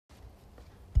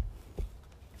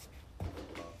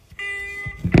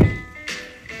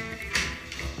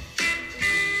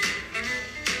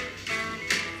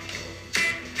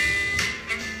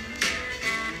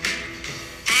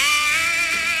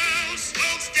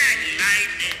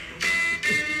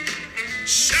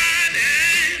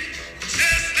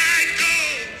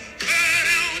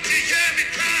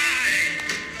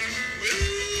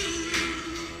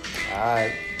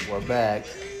back.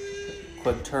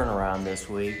 Quick turnaround this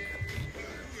week.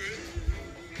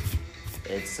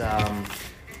 It's a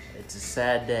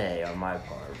sad day on my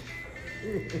part.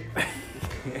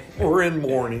 We're in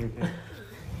mourning.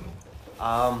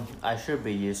 I should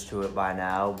be used to it by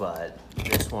now, but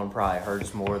this one probably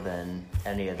hurts more than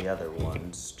any of the other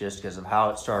ones, just because of how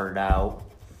it started out.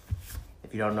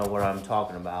 If you don't know what I'm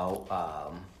talking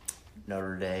about,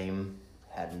 Notre Dame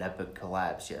had an epic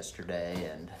collapse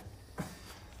yesterday, and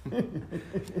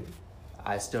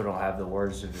I still don't have the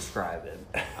words to describe it.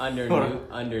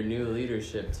 Under new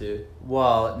leadership too.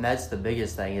 Well, and that's the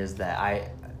biggest thing is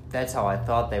that that's how I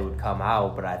thought they would come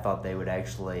out, but I thought they would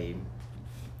actually,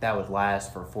 that would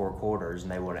last for 4 quarters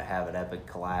and they wouldn't have an epic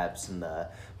collapse.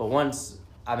 But once,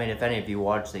 I mean, if any of you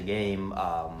watched the game,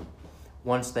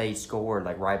 once they scored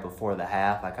like right before the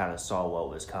half, I kind of saw what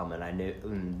was coming. I knew,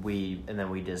 and then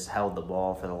we just held the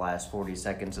ball for the last 40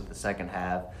 seconds of the second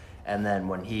half. And then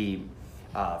when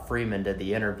Freeman did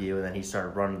the interview and then he started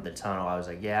running the tunnel, I was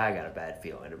like, yeah, I got a bad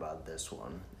feeling about this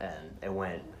one. And it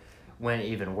went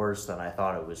even worse than I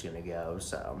thought it was going to go.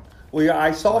 So, well, yeah,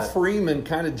 I saw Freeman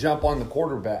kind of jump on the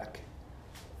quarterback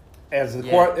as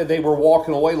they were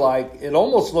walking away. Like it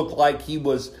almost looked like he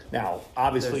was. Now,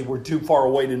 obviously, we're too far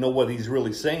away to know what he's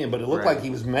really saying, but it looked like he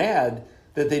was mad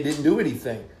that they didn't do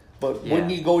anything. But wouldn't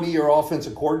you go to your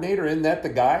offensive coordinator? Isn't that the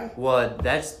guy? Well,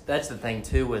 that's the thing,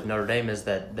 too, with Notre Dame is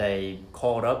that they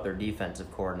called up their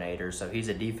defensive coordinator. So he's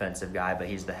a defensive guy, but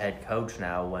he's the head coach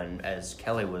now, as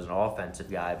Kelly was an offensive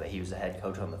guy, but he was the head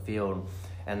coach on the field.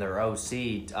 And their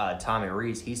OC, Tommy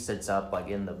Rees, he sits up like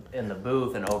in the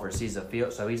booth and oversees the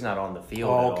field. So he's not on the field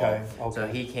at all. Okay. So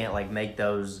he can't like make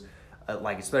those,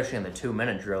 especially in the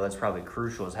 2-minute drill, that's probably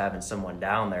crucial is having someone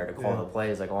down there to call the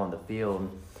plays like on the field.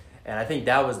 And I think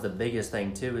that was the biggest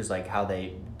thing, too, is, like, how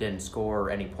they didn't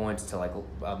score any points until, like,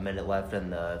 a minute left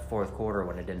in the fourth quarter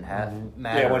when it didn't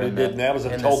matter. Yeah, when it didn't. That was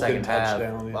a token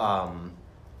touchdown.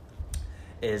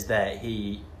 Is that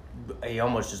he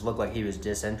almost just looked like he was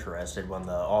disinterested when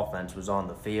the offense was on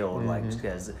the field.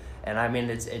 And, I mean,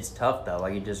 it's tough, though.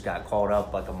 Like, he just got called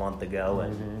up, like, a month ago,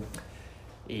 and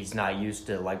he's not used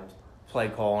to, like, play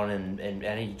calling,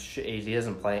 and he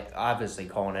doesn't play, obviously,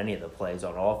 calling any of the plays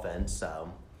on offense,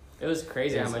 so... It was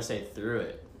crazy how much they threw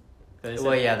it.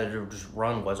 Well, yeah, the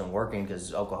run wasn't working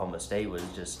because Oklahoma State was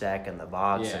just stacking the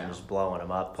box and just blowing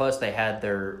them up. Plus, they had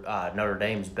their Notre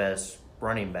Dame's best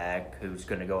running back who's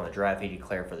going to go in the draft. He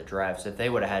declared for the draft. So if they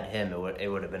would have had him, it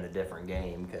would have been a different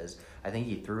game because I think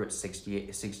he threw it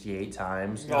 68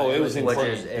 times. Oh, it was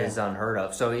incredible. Which is unheard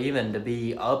of. So even to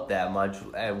be up that much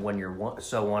when you're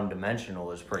so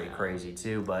one-dimensional is pretty crazy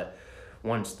too. But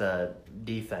once the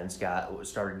defense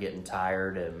started getting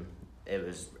tired, and it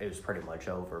was pretty much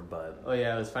over. But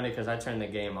it was funny because I turned the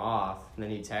game off, and then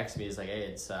he texted me. He's like, "Hey,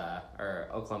 it's or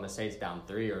Oklahoma State's down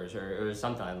 3, or it was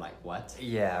something." I'm like, "What?"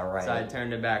 Yeah, right. So I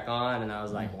turned it back on, and I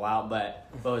was like, "Wow!" But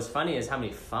what was funny is how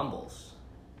many fumbles.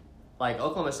 Like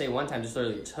Oklahoma State one time just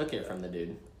literally took it from the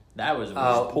dude. That was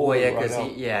poor. Yeah, because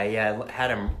he had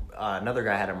him. Another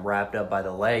guy had him wrapped up by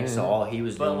the legs, so all he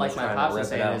was doing was trying to rip it out. But like my pops was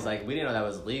saying, is like we didn't know that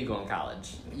was legal in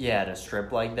college. Yeah, to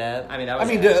strip like that. I mean, that was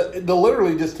to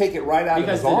literally just take it right out of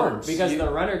his arms because the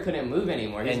runner couldn't move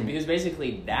anymore. He was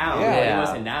basically down. Yeah, he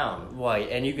wasn't down. Right,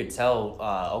 and you could tell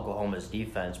Oklahoma's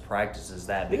defense practices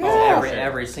that because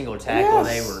every single tackle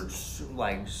they were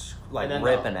like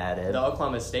ripping at it. The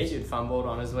Oklahoma State dude fumbled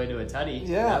on his way to a tutty.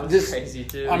 Yeah, that was crazy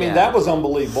too. I mean, that was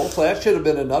unbelievable. So that should have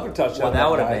been another touchdown. Well, that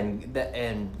would have been,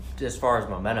 and as far as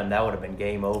momentum, that would have been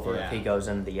game over if he goes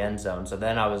into the end zone. So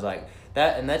then I was like,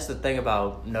 and that's the thing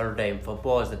about Notre Dame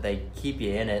football is that they keep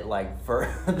you in it like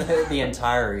for the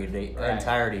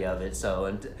entirety of it.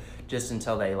 So just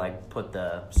until they like put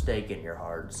the stake in your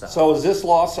heart. So is this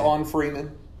loss on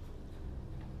Freeman?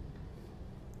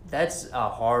 That's a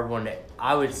hard one.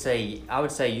 I would say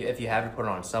if you have to put it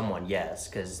on someone, yes,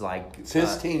 because like it's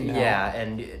his team now. Yeah,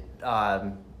 and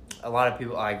a lot of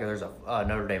people like there's a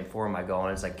Notre Dame forum I go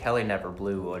on. It's like Kelly never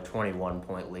blew a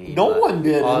 21-point lead. No one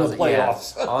did in the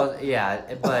playoffs.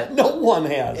 But no one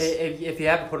has. If you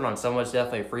have to put it on someone, it's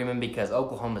definitely Freeman because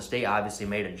Oklahoma State obviously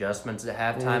made adjustments at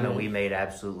halftime, and we made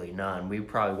absolutely none. We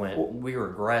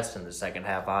regressed in the second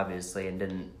half, obviously,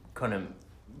 and couldn't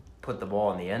put the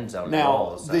ball in the end zone at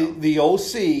all. So. The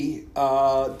OC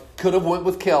could have went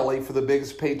with Kelly for the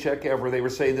biggest paycheck ever. They were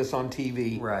saying this on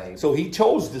TV. Right. So he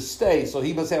chose to stay, so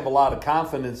he must have a lot of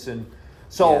confidence in.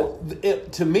 So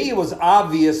to me, it was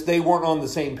obvious they weren't on the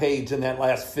same page in that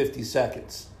last 50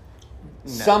 seconds.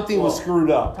 No. Something was screwed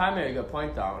up. Ty made a good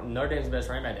point, though. Notre Dame's best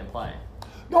running back didn't play.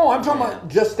 No, I'm talking about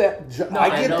just that. No, I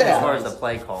get that. As far as the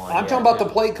play calling. I'm talking about the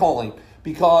play calling.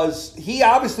 because he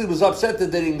obviously was upset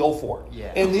that they didn't go for it.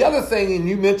 Yeah. And the other thing, and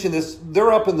you mentioned this,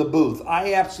 they're up in the booth.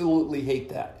 I absolutely hate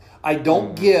that. I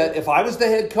don't get, if I was the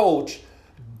head coach,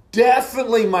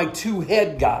 definitely my 2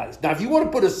 head guys. Now, if you want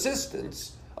to put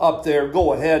assistants up there,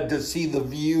 go ahead to see the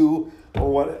view or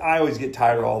what. I always get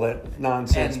tired of all that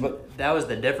nonsense. And but that was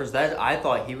the difference. That I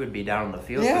thought he would be down on the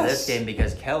field for this game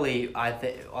because Kelly, I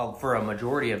think, for a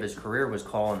majority of his career, was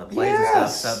calling the plays and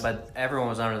stuff. So, but everyone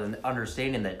was under the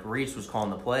understanding that Reese was calling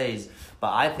the plays.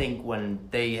 But I think when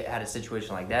they had a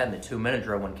situation like that in the 2-minute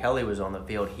drill, when Kelly was on the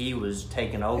field, he was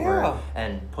taking over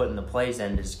and putting the plays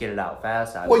in to just get it out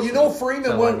fast. Well,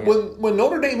 Freeman, so when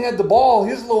Notre Dame had the ball,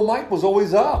 his little mic was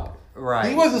always up. Right.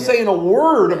 He wasn't saying a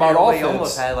word about offense. He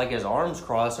almost had his arms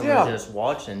crossed and was just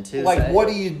watching too. What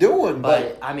are you doing?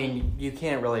 But I mean, you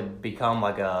can't really become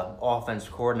like a offense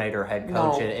coordinator, head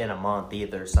coach in a month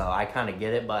either. So I kind of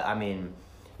get it, but I mean,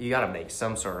 you got to make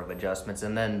some sort of adjustments.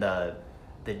 And then the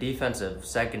defensive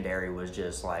secondary was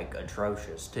just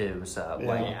atrocious too.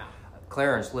 So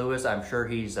Clarence Lewis, I'm sure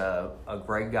he's a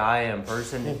great guy in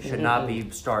person. Should not be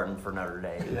starting for Notre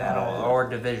Dame at all, or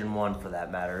Division I for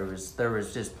that matter. There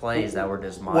was just plays that were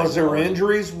just mind-blowing. Was there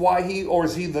injuries? Or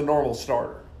is he the normal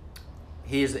starter?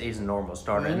 He's a normal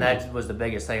starter, and that was the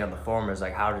biggest thing on the forum is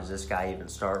how does this guy even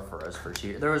start for us for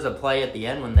cheer? There was a play at the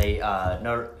end when they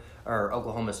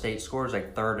Oklahoma State scores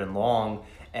 3rd and long,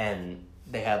 and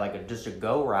they had just a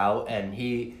go route, and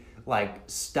he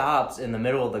stops in the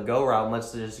middle of the go route and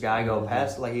lets this guy go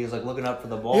past. He was looking up for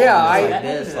the ball. Yeah, that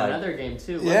happened in another game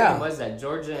too. What game was that?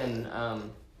 Georgia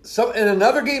and So in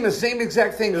another game, the same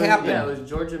exact thing happened. Yeah, it was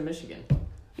Georgia and Michigan.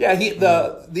 Yeah,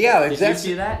 Did you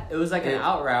see that? It was an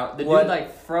out route. The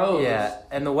dude froze. Yeah,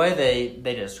 and the way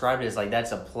they described it is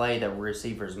that's a play that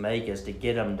receivers make is to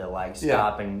get them to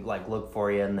stop and look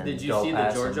for you and then. Did you see the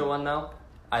Georgia one though?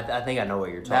 I think I know what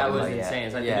you're talking about. That was insane.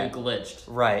 It's the dude glitched.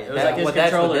 Right. It was his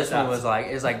that's controller what this one was like.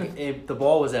 It's if the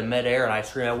ball was in midair and I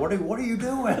screamed out, what are you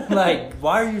doing?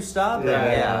 Why are you stopping?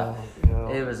 Yeah.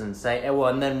 It was insane.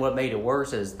 And then what made it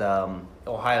worse is the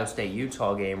Ohio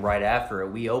State-Utah game right after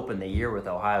it. We opened the year with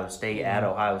Ohio State at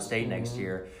Ohio State next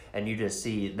year, and you just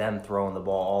see them throwing the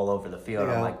ball all over the field.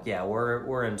 I'm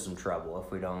we're in some trouble if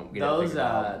we don't get it figured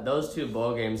out. Those 2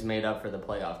 bowl games made up for the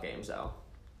playoff games, though.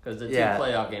 Because the 2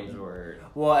 playoff games were...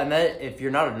 Well, and that if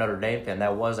you're not a Notre Dame fan,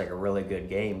 that was a really good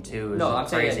game, too. No, I'm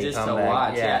saying just comeback. To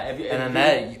watch. Yeah. And then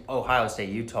that Ohio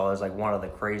State-Utah is one of the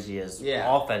craziest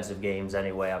offensive games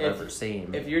anyway I've ever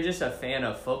seen. If you're just a fan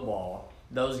of football,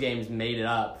 those games made it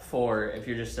up for if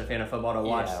you're just a fan of football to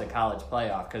watch the college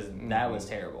playoff because that was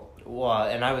terrible. Well,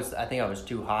 and I think I was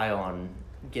too high on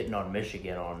getting on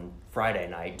Michigan on Friday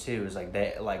night too. It was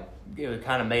it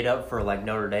kind of made up for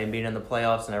Notre Dame being in the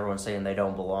playoffs and everyone saying they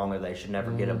don't belong or they should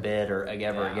never get a bid or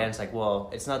ever again. It's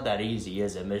it's not that easy,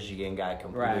 is it? Michigan got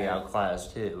completely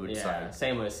outclassed too. It's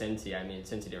same with Cincy. I mean,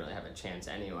 Cincy didn't really have a chance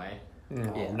anyway.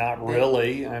 No, not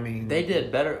really. I mean, they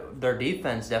did better. Their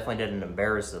defense definitely didn't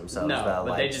embarrass themselves. No,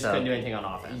 but they just couldn't do anything on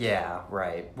offense. Yeah,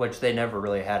 right. Which they never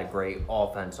really had a great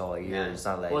offense all year. It's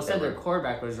not that. Well, it said their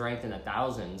quarterback was ranked in the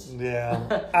thousands. Yeah,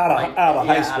 out of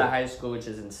high school. Out of high school, which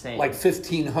is insane.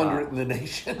 1,500 in the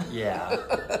nation. Yeah.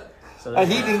 So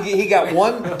he got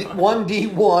one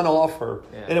D1 offer,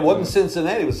 and it wasn't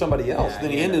Cincinnati; it was somebody else.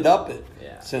 Then he ended up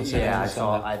at Cincinnati.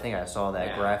 Yeah, I think I saw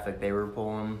that graphic they were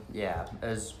pulling. Yeah,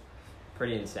 as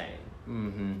pretty insane.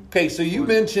 Mm-hmm. Okay, so you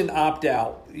mentioned opt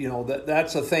out.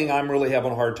 That's a thing I'm really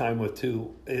having a hard time with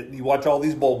too. You watch all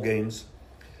these bowl games,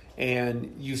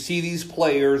 and you see these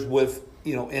players with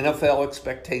NFL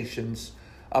expectations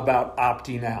about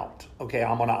opting out. Okay,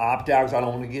 I'm going to opt out because I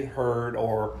don't want to get hurt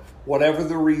or whatever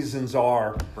the reasons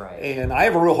are. Right. And I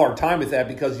have a real hard time with that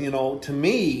because to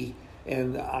me,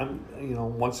 and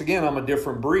I'm once again I'm a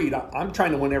different breed. I'm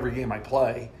trying to win every game I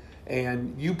play.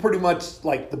 And you pretty much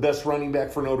the best running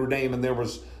back for Notre Dame, and there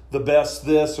was the best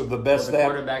this or the best that. The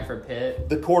quarterback for Pitt.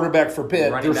 The quarterback for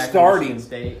Pitt. They're starting.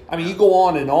 I mean, you go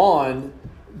on and on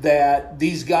that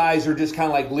these guys are just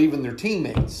kind of leaving their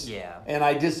teammates. Yeah. And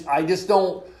I just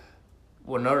don't.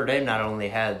 Well, Notre Dame not only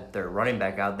had their running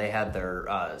back out, they had their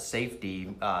safety,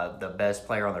 the best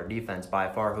player on their defense by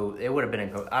far. Who it would have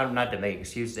been, not to make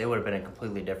excuses, it would have been a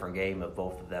completely different game if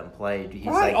both of them played. He's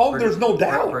right. There's no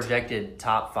doubt. Projected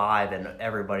top 5 in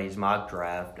everybody's mock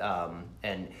draft,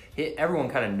 and everyone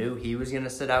kind of knew he was going to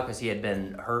sit out because he had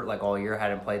been hurt all year,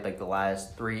 hadn't played the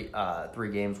last three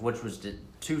games, which was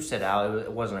to sit out.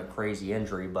 It wasn't a crazy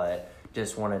injury, but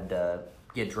just wanted to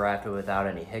get drafted without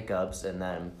any hiccups, and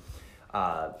then.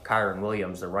 Kyron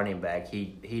Williams, the running back,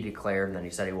 he declared and then he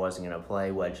said he wasn't going to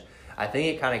play, which I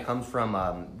think it kind of comes from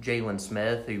Jalen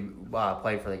Smith, who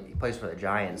plays for the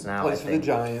Giants now. Plays for the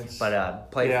Giants.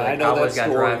 But played for the Cowboys,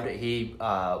 got drafted. He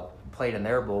played in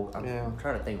their bowl. I'm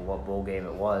trying to think of what bowl game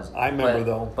it was. I remember,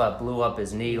 though. But blew up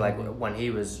his knee when he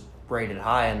was rated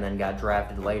high and then got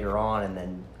drafted later on and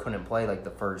then couldn't play the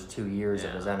first 2 years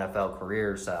of his NFL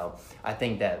career. So I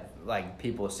think that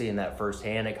people seeing that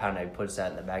firsthand, it kind of puts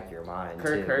that in the back of your mind.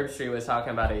 Kirk Herbstreit was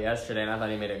talking about it yesterday, and I thought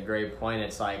he made a great point.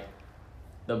 It's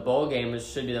the bowl game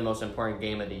should be the most important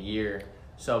game of the year.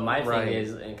 So my thing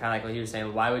is, and kind of like what he was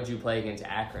saying, why would you play against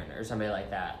Akron or somebody like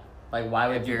that? Why would you play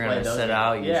those? If you're going to sit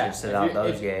out, you should sit out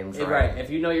those games. Right. If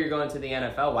you know you're going to the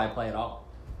NFL, why play at all?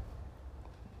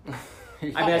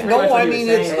 That's pretty much what he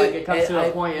was saying. It comes to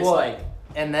a point,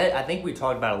 and that I think we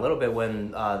talked about a little bit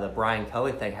when the Brian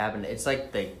Kelly thing happened. It's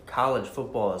the college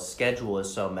football schedule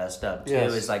is so messed up too.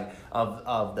 Yes. It's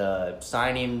of the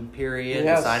signing period,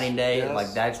 the signing day.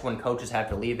 Yes. That's when coaches have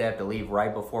to leave. They have to leave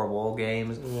right before bowl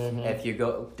games. Mm-hmm. If you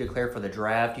go declare for the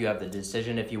draft, you have the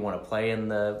decision if you want to play in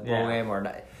the bowl game or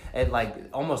not. It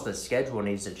almost the schedule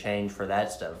needs to change for that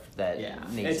stuff.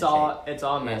 It's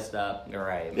all messed up.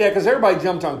 Right. Yeah, because everybody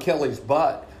jumped on Kelly's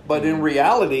butt, but in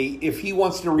reality, if he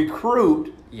wants to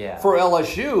recruit for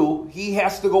LSU, he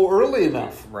has to go early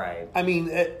enough. Right. I mean,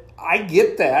 I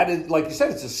get that. Like you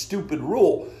said, it's a stupid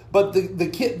rule, but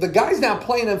the guy's not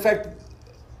playing. In fact,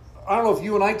 I don't know if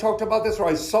you and I talked about this or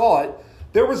I saw it.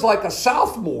 There was a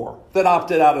sophomore that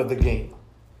opted out of the game.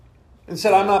 And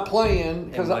said, I'm not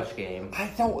playing. In which game? I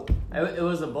don't. It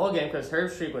was a bowl game because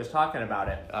Herbstreit was talking about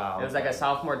it. Oh, it was a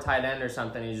sophomore tight end or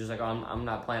something. He's just I'm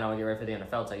not playing. I want to get ready for the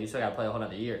NFL. It's you still got to play a whole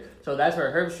other year. So that's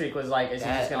where Herbstreit was is he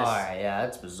just going to... All right,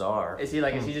 that's bizarre. Is he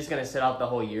just going to sit out the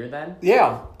whole year then?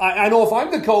 Yeah. I know if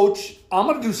I'm the coach, I'm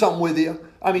going to do something with you.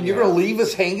 I mean, you're going to leave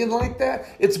us hanging like that?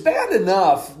 It's bad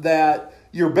enough that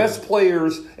your best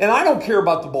players... And I don't care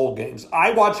about the bowl games.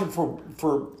 I watch them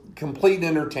for complete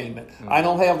entertainment. Mm-hmm. I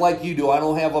don't have like you do. I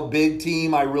don't have a big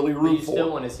team I really root for. You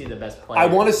still want to see the best players.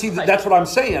 I want to see that's what I'm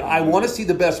saying. I want to see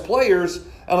the best players.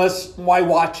 Unless why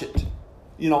watch it?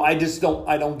 I just don't.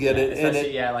 I don't get it.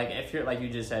 Especially if you're like you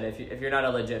just said, if you're not a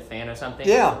legit fan or something.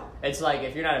 Yeah. It's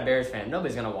if you're not a Bears fan,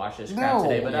 nobody's gonna watch this crap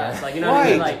today. But us, you know what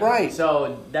I mean? Right.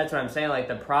 So that's what I'm saying.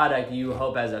 The product you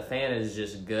hope as a fan is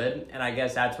just good, and I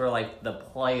guess that's where the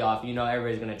playoff.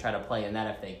 Everybody's gonna try to play in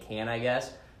that if they can. I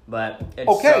guess. But it's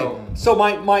okay, so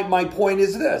my point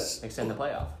is this. Extend the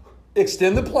playoff.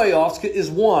 Extend the playoffs is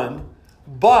one,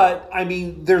 but, I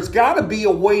mean, there's got to be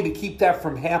a way to keep that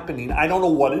from happening. I don't know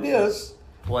what it is.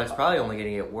 Well, it's probably only going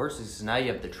to get worse because now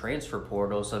you have the transfer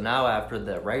portal. So now after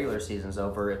the regular season's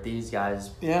over, if these guys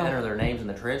enter their names in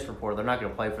the transfer portal, they're not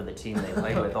going to play for the team they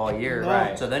played with all year.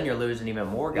 Right. So then you're losing even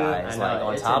more guys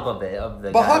on top of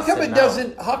it. But how come it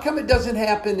doesn't? How come it doesn't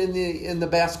happen in the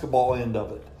basketball end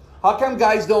of it? How come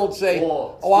guys don't say,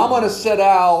 I'm going to sit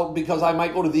out because I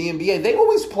might go to the NBA? They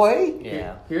always play.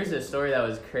 Yeah. Here's a story that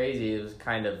was crazy. It was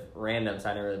kind of random, so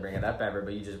I didn't really bring it up ever,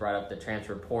 but you just brought up the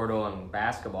transfer portal and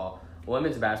basketball.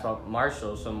 Women's basketball,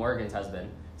 Marshall, so Morgan's husband,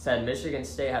 said Michigan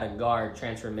State had a guard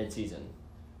transfer midseason.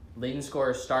 Leading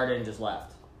scorer started and just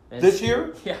left. And this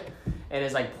year? Yeah. And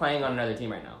is playing on another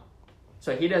team right now.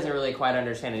 So he doesn't really quite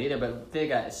understand it either, but they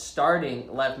got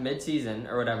starting, left midseason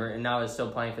or whatever, and now is still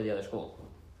playing for the other school.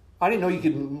 I didn't know you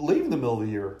could leave in the middle of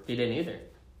the year. He didn't either.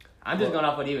 I'm just going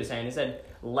off what he was saying. He said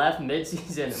left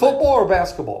midseason. Football or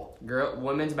basketball?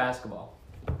 Women's basketball.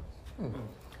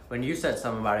 When you said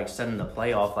something about extending the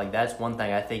playoff, that's one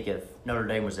thing I think if Notre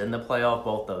Dame was in the playoff,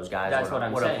 both those guys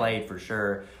would have played for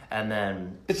sure. And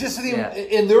then it's just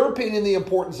in their opinion, the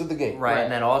importance of the game, right?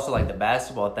 And then also the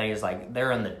basketball thing is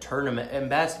they're in the tournament. In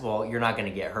basketball, you're not going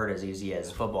to get hurt as easy as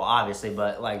football, obviously.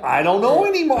 But I don't know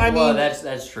anymore. I mean,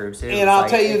 that's true too. And I'll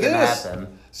tell you this: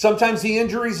 sometimes the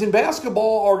injuries in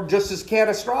basketball are just as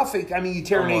catastrophic. I mean, you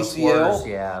tear an ACL. Worse,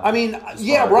 yeah. I mean,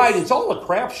 right. It's all a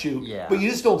crapshoot. Yeah. But you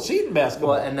just don't see it in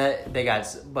basketball. Well, and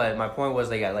but my point was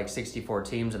they got 64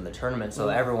 teams in the tournament, so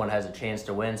everyone has a chance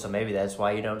to win. So maybe that's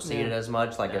why you don't see it as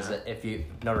much. As if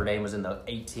Notre Dame was in the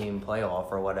 8-team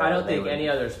playoff or whatever. I don't think any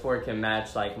other sport can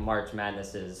match March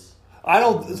Madness's. I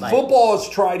don't. Football has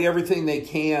tried everything they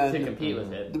can to compete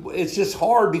with it. It's just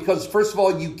hard because, first of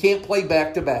all, you can't play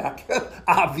back to back.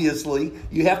 Obviously,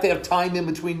 you have to have time in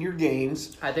between your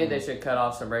games. I think they should cut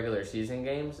off some regular season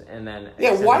games and then.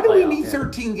 Yeah, why do we need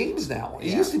 13 games now? It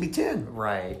used to be 10.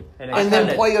 Right, and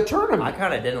then play a tournament. I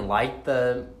kind of didn't like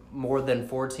the more than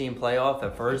 4-team playoff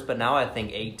at first, but now I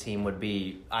think 8-team would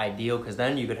be ideal because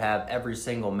then you could have every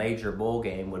single major bowl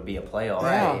game would be a playoff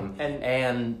game,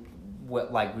 and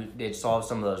it solved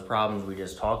some of those problems we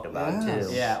just talked about too.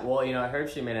 Yeah, well,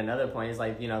 Herbstreit made another point. Is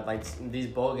like these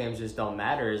bowl games just don't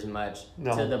matter as much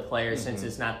to the players since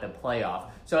it's not the playoff.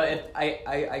 So if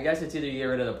I guess it's either you get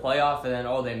rid of the playoff and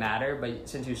then they matter, but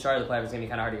since you started the playoff, it's gonna be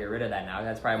kind of hard to get rid of that now.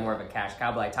 That's probably more of a cash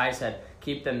cow. But like Ty said,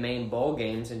 keep the main bowl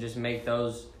games and just make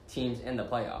those teams in the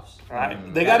playoffs.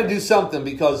 Right. They got to do something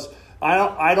because.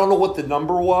 I don't know what the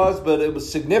number was, but it was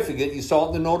significant. You saw it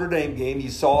in the Notre Dame game.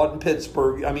 You saw it in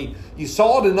Pittsburgh. I mean, you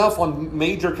saw it enough on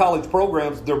major college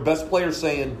programs. Their best players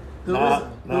saying, Who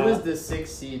was the 6th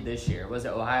seed this year? Was it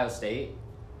Ohio State?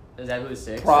 Is that who's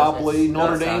 6? Probably.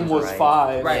 Notre Dame was right.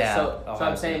 5. Right, Yeah, so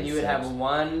I'm saying you would 6. have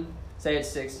one, say it's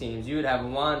 6 teams. You would have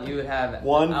one versus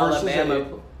Alabama. 8.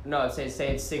 No, say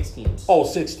it's 6 teams. Oh,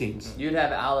 6 teams. You'd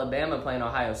have Alabama playing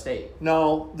Ohio State.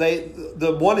 No,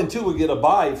 the 1 and 2 would get a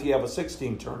bye if you have a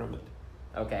 6-team tournament.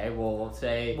 Okay, well,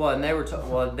 say... Well, and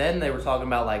then they were talking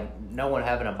about, like, no one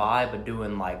having a bye, but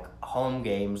doing, like, home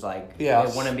games. Like,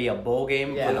 Yes. it wouldn't be a bowl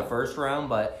game Yeah. for the first round,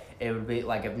 but it would be,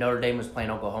 like, if Notre Dame was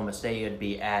playing Oklahoma State, it'd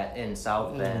be in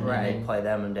South Bend, Right. and they'd play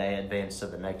them and they advance to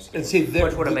the next game, And see,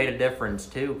 which would have made a difference,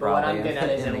 too, But what probably. I'm getting at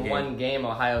is in the in game. one game,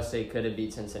 Ohio State could have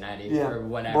beat Cincinnati or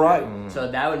whatever. Right.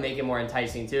 So that would make it more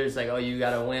enticing, too. It's like, you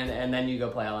got to win, and then you go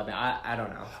play Alabama. I don't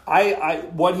know.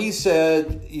 What he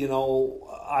said,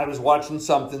 I was watching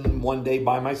something one day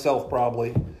by myself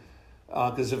probably,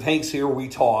 because if Hank's here, we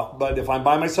talk. But if I'm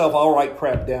by myself, I'll write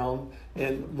crap down.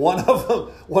 And one of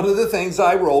the things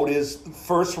I wrote is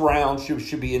first round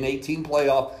should be an 18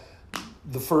 playoff.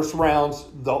 The first round's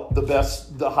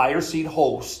the higher seed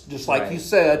host, just like Right. you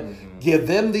said. Give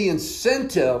them the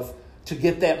incentive to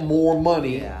get that more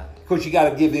money. Yeah. Because you got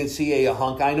to give the NCAA a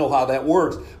hunk. I know how that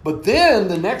works. But then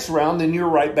the next round, then you're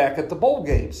right back at the bowl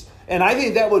games. And I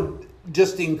think that would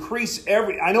just increase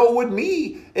I know it would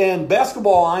me. And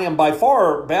basketball, I am by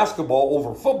far basketball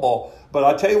over football. But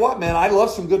I tell you what, man, I love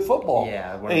some good football.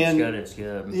 Yeah, when it's good, it's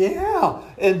good. Yeah.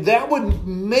 And that would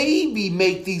maybe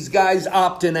make these guys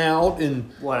opting out.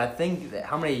 And Well, I think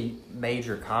how many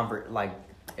major conference, like,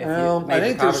 if I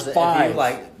think there's 5.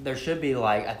 There should be,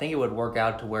 I think it would work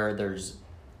out to where there's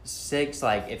 6,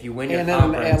 if you win your And then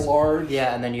conference. at large.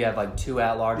 Yeah, and then you have, 2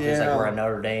 at-larges, Yeah. where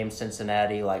Notre Dame,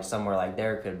 Cincinnati, somewhere like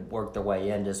there could work their way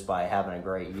in just by having a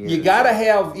great year. You got to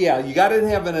have,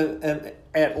 an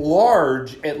at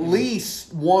large, at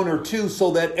least 1 or 2,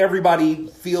 so that everybody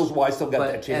feels, I still got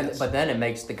that chance. But then it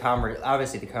makes the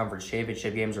obviously the conference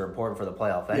championship games are important for the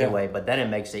playoff anyway. But then it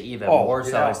makes it even more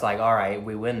so. It's like, all right,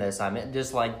 we win this.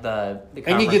 Just like the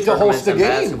and you get to host the game.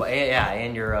 Basketball. Yeah,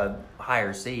 and you're a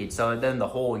higher seed. So then the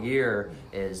whole year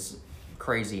is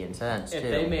crazy intense. If too.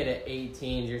 they made it 8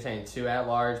 teams, you're saying 2 at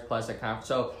large plus a conference.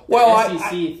 So Well,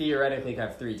 SEC theoretically could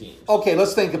have 3 teams. Okay,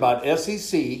 let's think about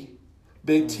SEC,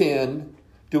 Big Ten.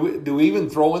 Do we even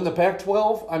throw in the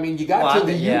Pac-12? I mean, you got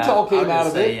Utah came out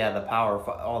of it. Yeah,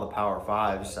 all the Power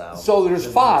 5. So there's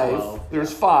 5. 12.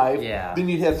 There's 5. Yeah. Then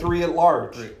you'd have 3 at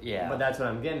large. Yeah, But that's what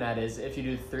I'm getting at is if you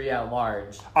do 3 at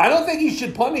large. I don't think you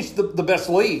should punish the best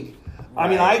league. I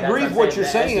mean, I agree with what you're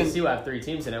saying. The SEC will have 3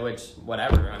 teams in it, which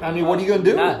whatever. I mean, what are you going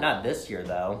to do? not this year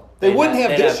though. They wouldn't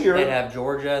have this year. They'd have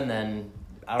Georgia and then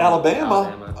I don't know.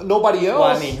 Alabama. Nobody else.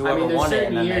 Well, I mean, whoever there's won it, certain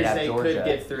and then they'd years have they Georgia. could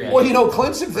get 3. Well,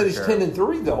 Clemson finished sure.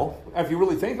 10-3 though. If you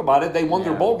really think about it, they won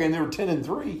their bowl game. They were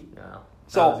 10-3. No.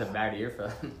 So that was a bad year for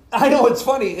them. I know it's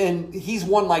funny, and he's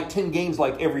won 10 games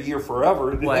every year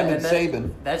forever. Well, him and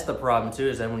Saban. That's the problem too.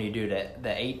 Is then when you do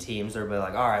the 8 teams, they'll be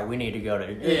like, all right, we need to go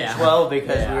to Yeah. 12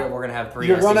 because Yeah. we're gonna have 3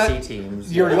 You're SEC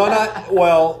teams.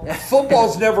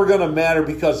 Football's never gonna matter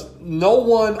because no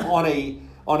one on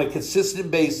a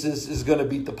consistent basis is going to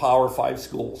beat the Power 5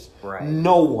 schools. Right.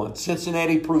 No one.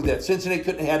 Cincinnati proved that. Cincinnati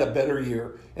couldn't have had a better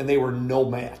year, and they were no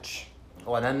match.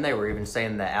 Well, and then they were even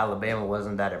saying that Alabama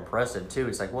wasn't that impressive too.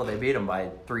 It's like, well, they beat them by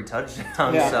 3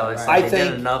 touchdowns, Yeah. so it's I like they think-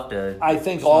 did enough to. I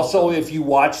think smoke also them. if you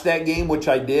watch that game, which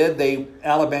I did,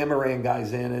 Alabama ran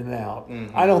guys in and out.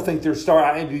 Mm-hmm. I don't think they're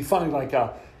it'd be funny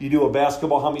you do a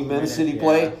basketball, how many minutes did he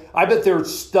play? Yeah. I bet their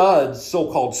studs,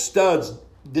 so-called studs,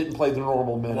 didn't play the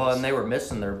normal minutes. Well, and they were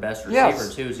missing their best receiver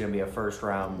Yes. too. Is going to be a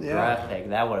first-round Yeah. draft pick.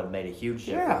 That would have made a huge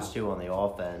difference Yeah. too on the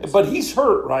offense. But he's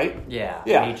hurt, right? yeah,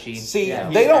 Yeah. Michie. See, Yeah,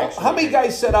 they he's don't. actually How many hurt.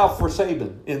 guys set out for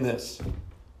Saban in this?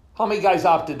 How many guys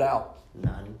opted out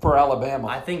None. for Alabama?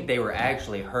 I think they were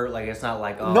actually hurt. Like it's not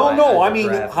like No. I mean,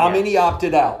 draft, how yeah. many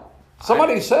opted out?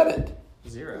 Somebody said it.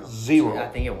 0. 0. I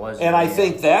think it was. And I yeah.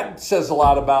 think that says a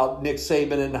lot about Nick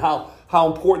Saban and how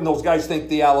important those guys think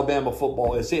the Alabama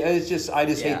football is. I just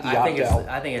hate the opt-out.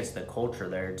 I think it's the culture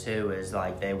there too. Is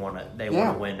like they want to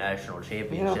Yeah. win national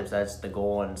championships. That's the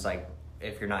goal, and it's like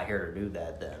if you're not here to do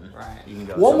that, then you can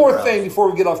go. One more somewhere thing else.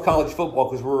 before we get off college football,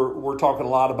 because we're talking a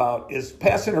lot about is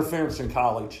pass interference in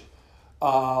college.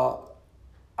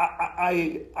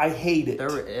 I hate it.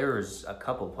 There was a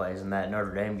couple plays in that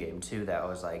Notre Dame game too that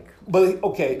was like, But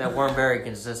okay, that weren't very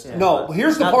consistent. no. but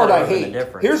Here's the not part that I it was a hate.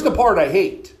 difference, Here's the but- part I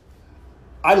hate.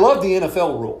 I love the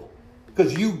NFL rule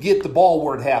because you get the ball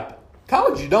where it happened.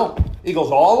 College, you don't. It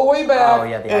goes all the way back, Oh,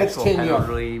 yeah, the and it's actual 10 yards.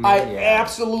 penalty, I yeah.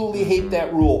 absolutely hate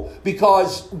that rule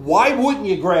because why wouldn't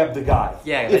you grab the guy?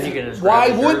 Yeah, If- then you can just why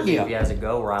grab the wouldn't jersey you? if he has a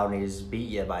go route and he's beat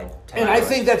you by 10 And I yards.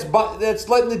 think that's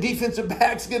letting the defensive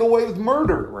backs get away with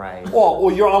murder. Right. Well,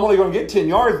 I'm only going to get 10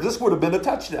 yards. This would have been a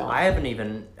touchdown. I haven't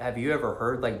even. Have you ever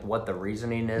heard like what the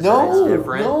reasoning is? No, that it's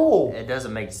different. no. It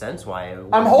doesn't make sense why.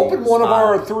 I'm hoping one of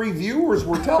our 3 viewers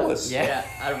will tell us. Yeah.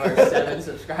 Out of our 7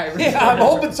 subscribers. Yeah, I'm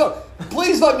hoping so.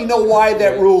 Please let me know why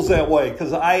that rule's that way,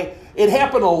 because it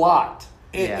happened a lot.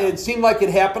 It seemed like it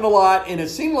happened a lot, and it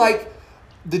seemed like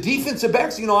the defensive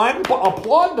backs, I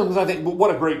applaud them because I think,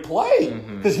 what a great play.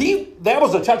 Because that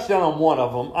was a touchdown on one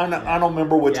of them. I don't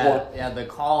remember which one. Yeah, the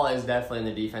call is definitely in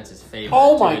the defense's favor.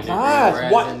 Oh, to my a degree, gosh,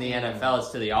 Whereas what- in the NFL, it's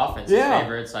to the offense's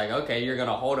favor. It's like, okay, you're going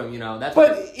to hold him. That's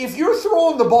But if you're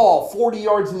throwing the ball 40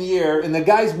 yards in the air and the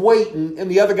guy's waiting and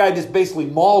the other guy just basically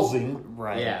mauls him,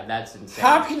 Right. Yeah, that's insane.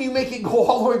 how can you make it go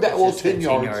all the way back? Well, Just 10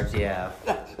 15 yards. Yeah.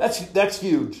 That's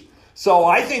huge. So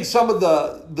I think some of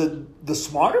the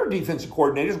smarter defensive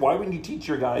coordinators, why wouldn't you teach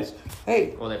your guys,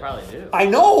 hey, Well, they probably do. I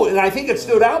know, and I think it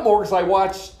stood out more because I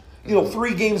watched,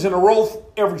 3 games in a row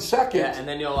every second. Yeah, and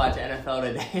then you'll watch NFL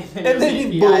Today, And then you'll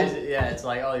you see boom. PIs. Yeah, it's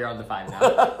like, oh, you're on the 5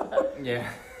 now. Yeah.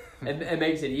 It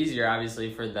makes it easier,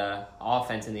 obviously, for the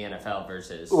offense in the NFL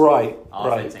versus Right,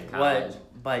 offense right. in college.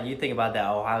 But you think about that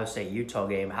Ohio State Utah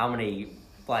game. How many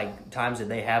times did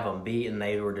they have them beat and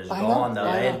they were just I know, gone though?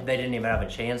 I know. They didn't even have a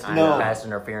chance to No. do pass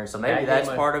interference. So maybe That that's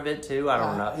game was- part of it too. I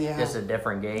don't know. yeah. Just a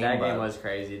different game. That but- game was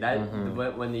crazy. That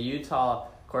when the Utah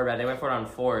quarterback, they went for it on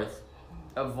 4th,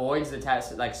 avoids the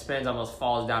test, spins, almost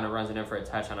falls down and runs it in for a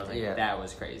touchdown. I was like, that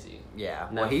was crazy. Yeah.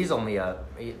 No. Well, he's only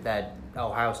that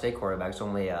Ohio State quarterback's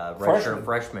only a Freshman. redshirt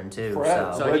freshman too.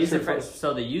 Correct. So he's the Redshirt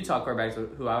so the Utah quarterback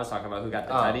who I was talking about, who got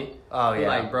the tutty, Oh, who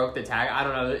yeah. broke the tag. I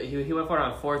don't know. He went for it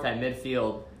on 4th at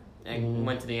midfield and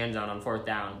went to the end zone on 4th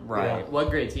down. Right. Yeah. What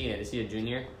grade is he in? Is he a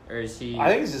junior or is he? I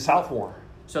think it's a sophomore.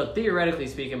 So theoretically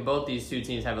speaking, both these two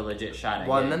teams have a legit shot at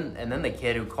Well, getting- and then the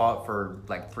kid who caught for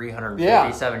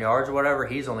 357 yards or whatever,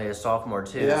 he's only a sophomore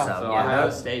too. Yeah. So, So yeah, Ohio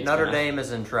State's Notre gonna- Dame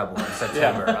is in trouble in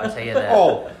September. I'll tell you that.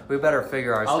 Oh. We better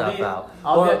figure our stuff out.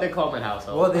 I'll Well, get the Coleman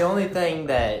household. Well, the only thing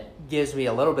that gives me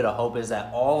a little bit of hope is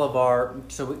that all of our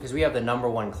because we have the number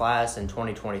 1 class in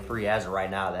 2023 as of right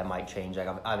now. That might change.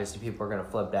 Obviously, people are going to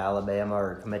flip to Alabama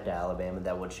or commit to Alabama.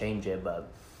 That would change it,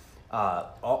 but.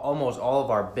 Almost all of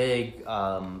our big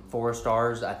 4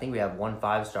 stars, I think we have 1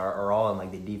 5-star, are all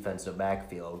in the defensive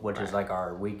backfield, which is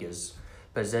our weakest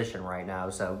position right now.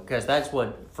 So because that's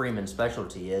what Freeman's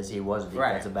specialty is. He was a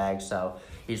defensive back, so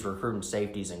he's recruiting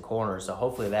safeties and corners. So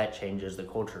hopefully that changes the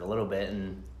culture a little bit,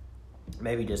 and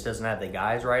maybe just doesn't have the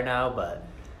guys right now. But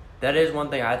that is one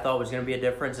thing I thought was going to be a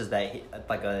difference is that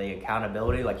the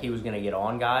accountability, he was going to get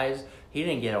on guys. He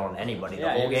didn't get on anybody the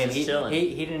whole he was game. just chilling.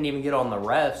 He didn't even get on the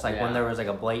refs. When Yeah. there was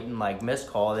a blatant missed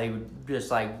call, they would just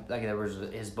there was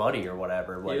his buddy or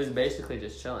whatever. he was basically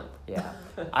just chilling. Yeah.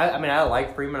 I mean I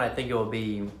like Freeman. I think we'll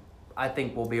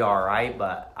be all right,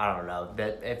 but I don't know.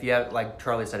 That if you have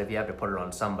Charlie said, if you have to put it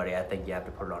on somebody, I think you have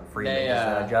to put it on Freeman. They,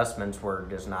 The adjustments were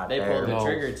just not They there. pulled the No.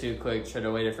 trigger too quick. Should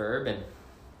have waited for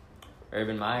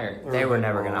Urban Meyer. They were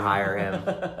never going to hire him.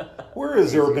 Where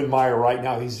is Urban Meyer right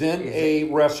now? He's in a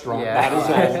restaurant, not his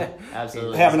own,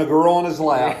 Absolutely. having a girl on his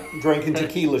lap, drinking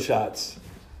tequila shots.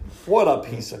 What a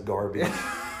piece of garbage.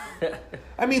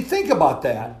 I mean, think about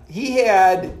that. He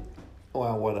had,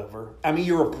 whatever. I mean,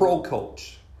 you're a pro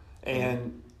coach.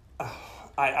 And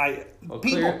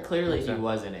people... Clearly he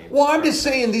wasn't able. Well, I'm just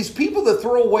saying, these people that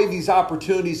throw away these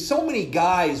opportunities, so many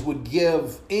guys would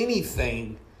give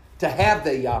anything to have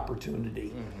the opportunity.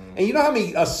 Mm-hmm. And you know how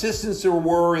many assistants there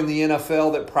were in the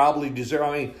NFL that probably deserve...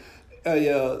 I mean,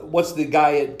 what's the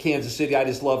guy at Kansas City? I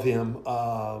just love him.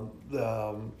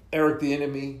 Eric the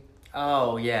Enemy.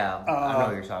 Oh, yeah. I know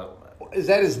what you're talking about. Is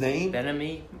that his name?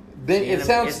 Benemy? It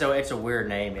sounds... It's a weird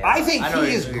name. Yeah. I think know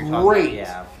he is who you're talking about, great.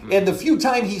 Yeah. And the few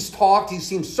times he's talked, he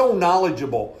seems so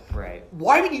knowledgeable. Right.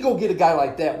 Why would you go get a guy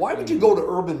like that? Why would you go to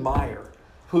Urban Meyer,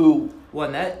 who...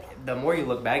 Well, and the more you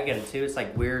look back at it too, it's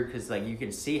weird because you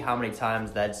can see how many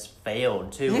times that's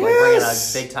failed too.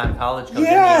 Yes. Bringing a big time college coach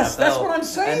Yes, in the NFL. that's what I'm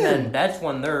saying. And then that's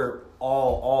when they're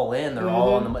all in. They're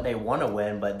all on the. They want to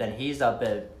win, but then he's up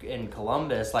in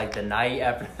Columbus like the night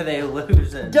after they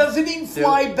lose, and doesn't even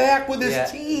fly back with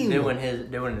his team, doing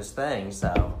his thing.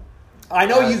 So I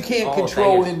know you can't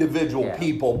control individual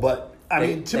people, but. I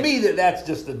mean, to me, that's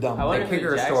just a dumb thing. The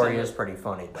kicker story is pretty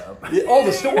funny, though. Oh,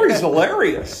 the story's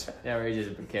hilarious. Yeah, where he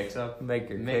just kicks up. Make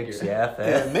your kicks,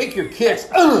 make your kicks.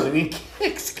 And he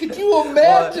kicks. Could you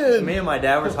imagine? Well, me and my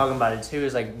dad were talking about it, too.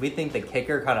 It's like, we think the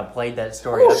kicker kind of played that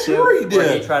story up, sure too. He did.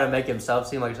 Where he tried to make himself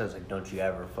seem like, it's like, don't you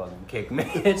ever fucking kick me.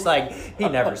 It's like, he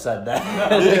never said that.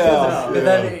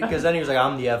 Because then he was like,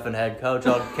 I'm the effing head coach.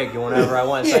 I'll kick you whenever I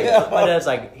want. It's like, my dad's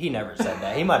like, he never said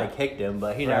that. He might have kicked him,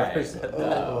 but he never said that.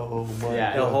 Oh, my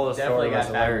God. Definitely got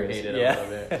fabricated a little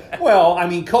bit. Well, I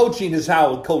mean, coaching is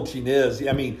how coaching is.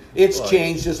 I mean, it's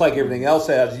changed just like everything else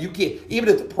has. You can't, even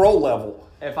at the pro level.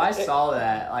 If I saw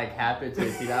that happen to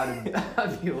a team,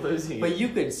 I'd be losing. But you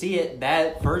could see it,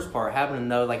 that first part happening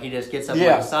though. Like he just gets up on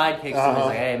the side kicks and he's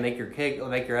like, "Hey, make your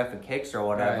effing kicks or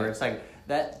whatever." Right. It's like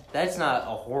that's not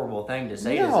a horrible thing to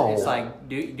say. No. It's like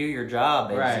do your job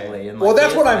basically. Right. And well,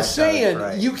 that's what I'm saying.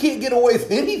 Right. You can't get away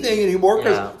with anything anymore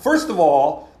because first of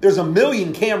all, there's a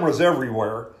million cameras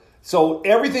everywhere. So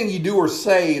everything you do or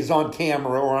say is on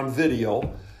camera or on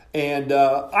video. And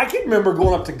I can remember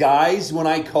going up to guys when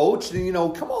I coached and,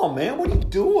 come on, man, what are you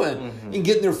doing? Mm-hmm. And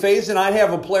get in their face. And I'd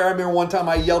have a player. I remember one time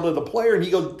I yelled at a player and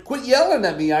he goes, quit yelling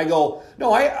at me. I go,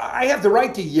 no, I have the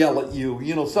right to yell at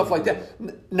you, stuff like that.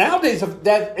 Nowadays,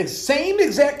 that same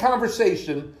exact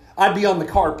conversation, I'd be on the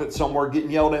carpet somewhere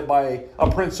getting yelled at by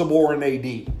a principal or an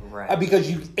AD. Right. Because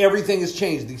everything has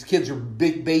changed. These kids are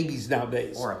big babies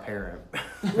nowadays. Or a parent.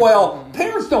 Well,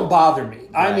 parents don't bother me.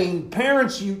 Right. I mean,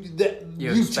 parents, you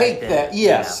take that.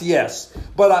 Yes.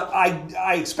 But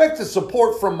I expect the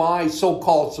support from my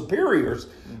so-called superiors.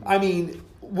 Mm-hmm. I mean,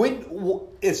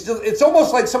 it's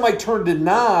almost like somebody turned a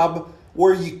knob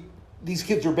where these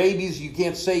kids are babies. You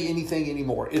can't say anything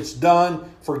anymore. It's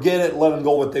done. Forget it. Let them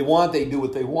go what they want. They do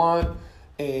what they want.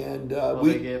 And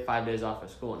they get 5 days off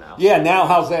of school now. Yeah, now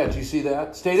how's that? Did you see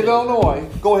that? State of Illinois.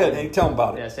 Go ahead, Hank. Tell them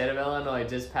about it. Yeah, State of Illinois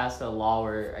just passed a law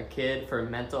where a kid for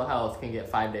mental health can get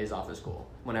 5 days off of school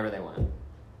whenever they want.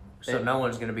 So no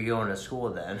one's going to be going to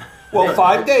school then. Well,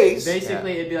 5 days.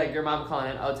 Basically, it'd be like your mom calling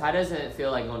in, oh, Ty doesn't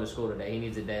feel like going to school today. He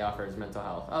needs a day off for his mental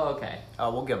health. Oh, okay.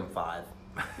 Oh, we'll give him 5.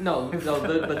 No,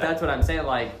 but that's what I'm saying.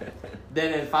 Like,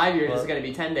 then in 5 years, it's going to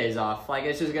be 10 days off. Like,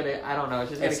 it's just going to, I don't know.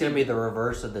 It's going to be the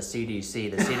reverse of the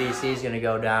CDC. The CDC is going to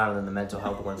go down, and then the mental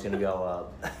health one's going to go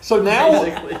up. So now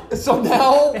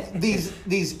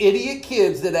these idiot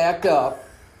kids that act up.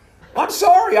 I'm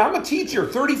sorry, I'm a teacher,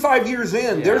 35 years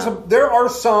in. Yeah. There are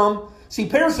some. See,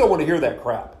 parents don't want to hear that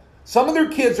crap. Some of their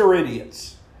kids are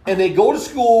idiots, and they go to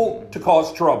school to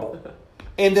cause trouble.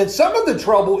 And then some of the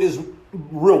trouble is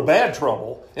real bad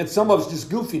trouble, and some of it's just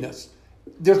goofiness.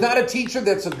 There's not a teacher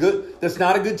that's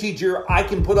not a good teacher. I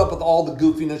can put up with all the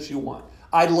goofiness you want.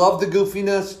 I love the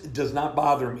goofiness. It does not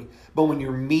bother me. But when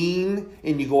you're mean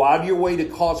and you go out of your way to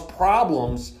cause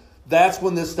problems, that's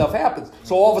when this stuff happens.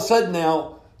 So all of a sudden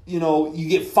now, you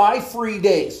get 5 free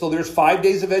days. So there's 5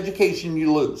 days of education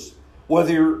you lose.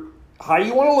 How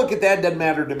you want to look at that doesn't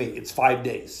matter to me. It's 5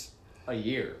 days. A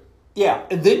year. Yeah,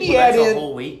 and then you add in a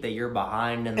whole week that you're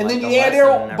behind, and then you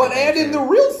add in the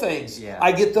real things. Yeah.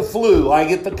 I get the flu, I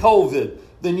get the COVID.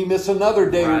 Then you miss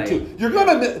another day or two. You're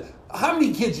gonna miss. How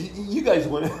many kids you guys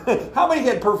went? How many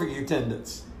had perfect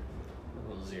attendance?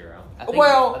 0. I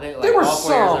think, there were all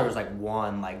some. Players, there was like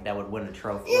one that would win a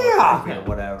trophy. Yeah, or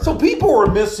whatever. So people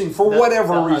were missing for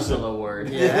whatever reason. The hustle award.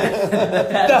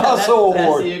 Yeah, the hustle award.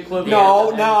 That's the equivalent.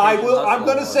 No, now I'm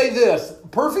going to say this: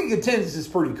 perfect attendance is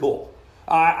pretty cool.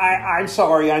 I'm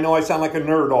sorry. I know I sound like a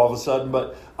nerd all of a sudden,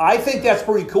 but I think that's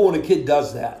pretty cool when a kid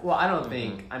does that. Well, I don't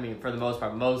think, for the most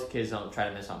part, most kids don't try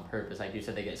to miss on purpose. Like you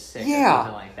said, they get sick or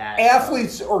something like that.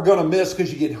 Athletes are going to miss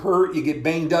because you get hurt, you get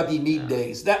banged up, you need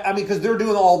days. Because they're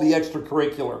doing all the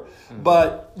extracurricular. Mm-hmm.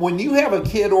 But when you have a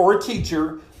kid or a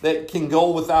teacher that can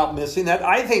go without missing,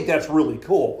 I think that's really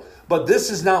cool. But this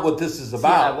is not what this is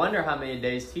about. I wonder how many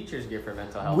days teachers get for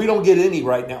mental health. We don't get any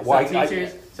right now. So the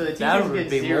teachers get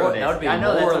 0 days. That would be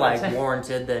more like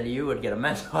warranted than you would get a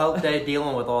mental health day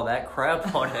dealing with all that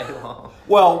crap all day long.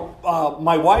 Well,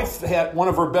 my wife had one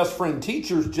of her best friend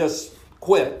teachers just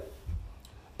quit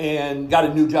and got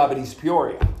a new job at East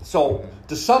Peoria. So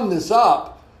to sum this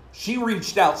up, she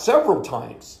reached out several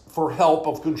times for help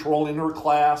of controlling her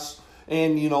class.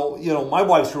 And, my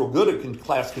wife's real good at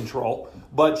class control,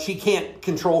 but she can't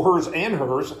control hers and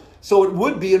hers, so it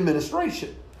would be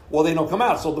administration. Well, they don't come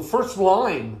out. So the first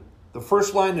line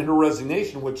in her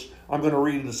resignation, which I'm going to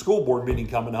read at the school board meeting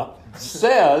coming up,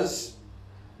 says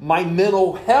my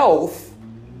mental health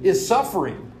is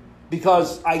suffering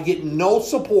because I get no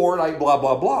support, I blah,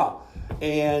 blah, blah.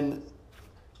 And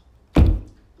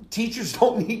teachers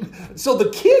don't need... So the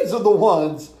kids are the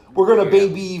ones we're going to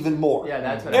baby even more. Yeah,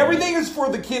 that's what everything is for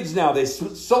the kids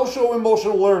nowadays. Social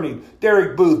emotional learning.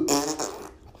 Derek Booth.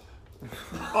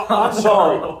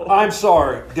 I'm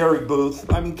sorry, Derek Booth.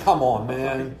 I mean, come on,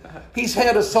 man. He's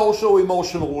head of social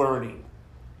emotional learning.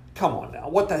 Come on now.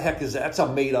 What the heck is that? That's a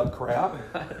made-up crap.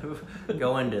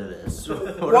 Go into this.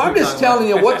 Well, I'm just telling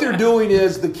you, what they're doing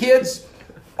is the kids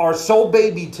are so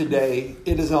baby today,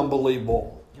 it is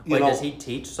unbelievable. Wait, does he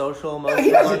teach social emotional learning?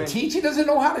 He doesn't learning? teach. He doesn't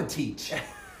know how to teach.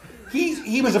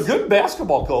 He was a good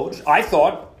basketball coach, I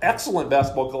thought. Excellent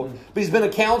basketball coach. But he's been a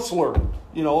counselor.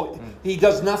 He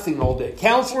does nothing all day.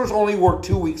 Counselors only work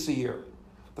 2 weeks a year.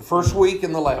 The first week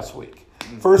and the last week.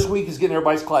 First week is getting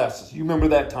everybody's classes. You remember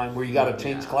that time where you got to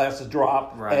change classes,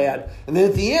 drop, add. And then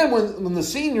at the end, when the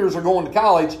seniors are going to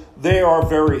college, they are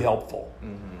very helpful.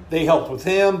 They helped with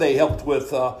him. They helped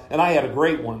with, and I had a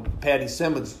great one, Patty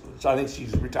Simmons. I think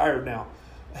she's retired now.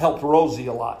 Helped Rosie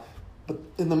a lot. But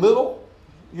in the middle...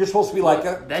 You're supposed to be like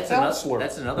a counselor.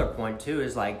 That's another point, too,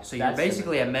 is like, so you're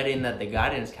basically admitting that the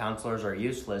guidance counselors are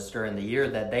useless during the year,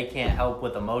 that they can't help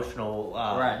with emotional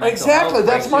Exactly,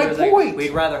 that's my point.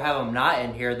 We'd rather have them not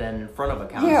in here than in front of a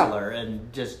counselor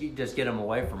and just get them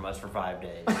away from us for 5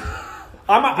 days.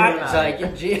 I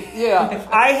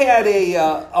had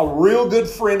a real good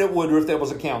friend at Woodruff that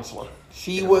was a counselor.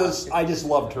 She was, I just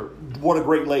loved her. What a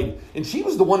great lady. And she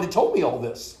was the one that told me all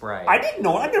this. Right. I didn't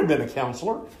know. I'd never been a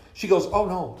counselor. She goes, oh,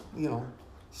 no,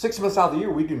 6 months out of the year,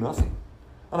 we do nothing.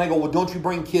 And I go, well, don't you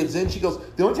bring kids in? She goes,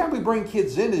 the only time we bring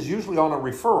kids in is usually on a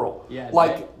referral. Yeah,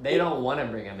 like they don't want to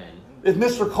bring them in. If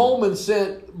Mr. Coleman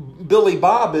sent Billy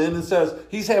Bob in and says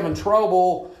he's having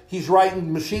trouble, he's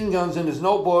writing machine guns in his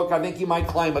notebook, I think he might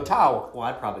climb a tower. Well,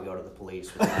 I'd probably go to the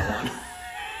police with that one.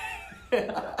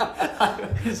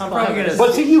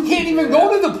 But see, you can't even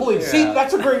go to the police. Yeah. See,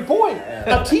 that's a great point.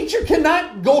 A teacher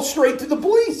cannot go straight to the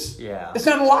police. Yeah. It's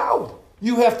not allowed.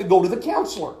 You have to go to the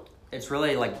counselor. It's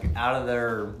really like out of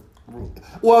their...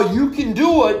 Well, you can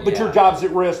do it, but your job's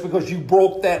at risk because you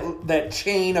broke that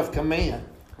chain of command.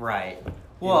 Right.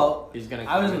 Well,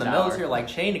 I was in the military. Like,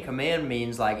 chain of command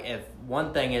means like if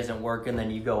one thing isn't working, then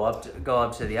you go up to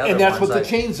the other. And that's what the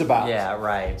chain's about. Yeah,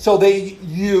 right. So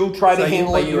you try to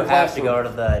handle it. You have to go to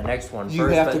the next one first. You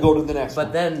have to go to the next one.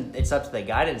 But then it's up to the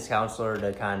guidance counselor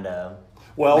to kind of.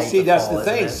 Well, see, that's the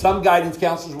thing. Some guidance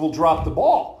counselors will drop the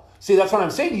ball. See, that's what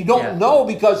I'm saying. You don't know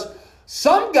because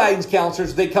some guidance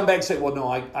counselors, they come back and say, well, no,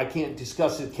 I can't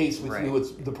discuss the case with you.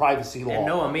 It's the privacy law. And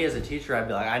knowing me as a teacher, I'd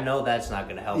be like, I know that's not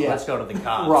going to help. Yeah. Let's go to the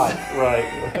cops.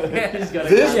 Right.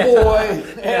 This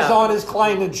boy has on his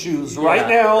climbing shoes right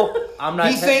now.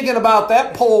 He's thinking about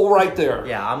that pole right there.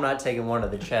 Yeah, I'm not taking one to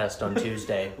the chest on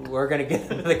Tuesday. We're going to get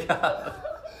him to the cops.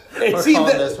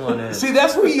 See,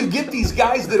 that's where you get these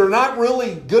guys that are not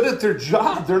really good at their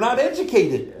job. They're not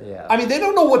educated. Yeah. I mean, they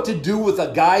don't know what to do with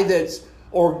a guy that's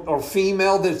or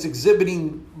female that's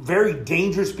exhibiting very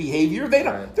dangerous behavior. They're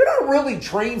not really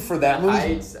trained for that.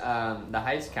 The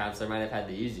Heights counselor might have had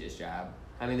the easiest job.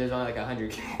 I mean, there's only like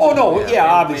 100 kids. Oh no,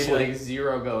 obviously, maybe like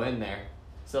 0 go in there.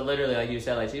 So literally, like you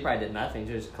said, like she probably did nothing.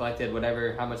 She just collected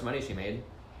how much money she made.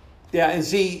 Yeah, and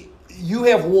see, you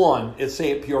have one at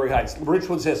Peoria Heights.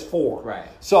 Richwoods has 4. Right.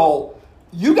 So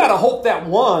you got to hope that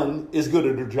one is good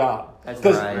at her job.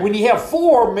 Because when you have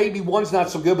 4, maybe one's not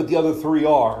so good, but the other 3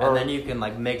 are. And then you can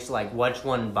mix which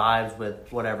one vibes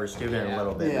with whatever student a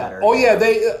little bit better. Oh yeah,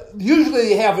 they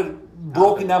usually have it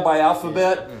broken down by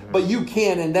alphabet, but you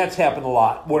can, and that's happened a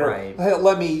lot. Where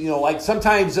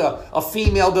sometimes a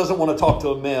female doesn't want to talk to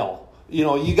a male.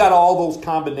 You got all those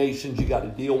combinations you got to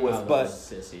deal with.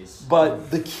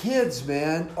 But the kids,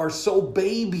 man, are so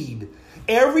babied.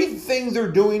 Everything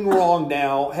they're doing wrong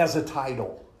now has a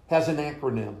title, has an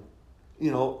acronym.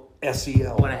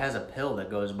 SEL. When it has a pill that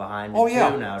goes behind it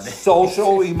too nowadays.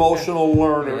 Social emotional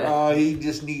learner. He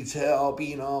just needs help,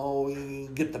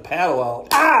 get the paddle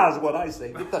out. Is what I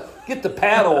say. Get the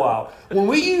paddle out. When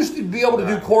we used to be able to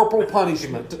do corporal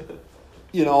punishment,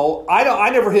 I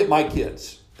never hit my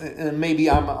kids. And maybe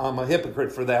I'm a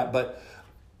hypocrite for that, but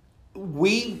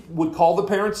we would call the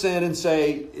parents in and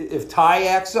say, if Ty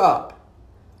acts up,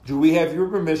 do we have your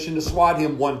permission to swat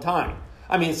him one time?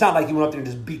 I mean, it's not like you went up there and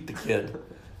just beat the kid.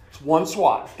 It's one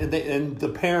swat. And the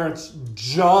parents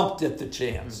jumped at the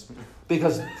chance.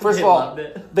 Because, first of all,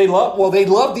 they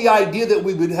loved the idea that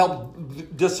we would help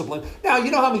discipline. Now,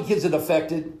 you know how many kids it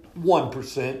affected?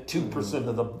 1%, 2%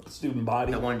 of the student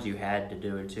body. The ones you had to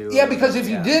do it to. Yeah, because if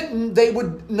you didn't,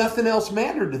 nothing else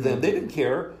mattered to them. They didn't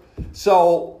care.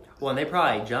 So Well, and they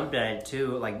probably jumped at it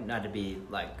too, like not to be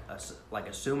like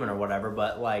assuming or whatever,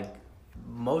 but like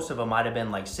most of them might have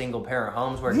been like single parent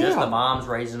homes where just the mom's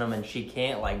raising them and she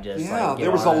can't like just get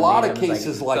there was a lot of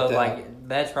cases like that. Like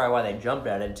that's probably why they jumped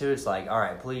at it too. It's like, all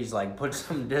right, please like put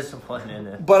some discipline in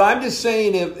it. But I'm just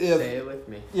saying if say it with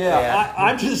me.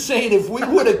 I'm just saying if we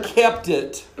would have kept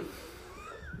it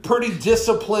pretty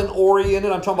discipline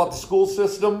oriented, I'm talking about the school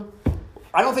system,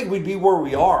 I don't think we'd be where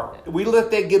we are. We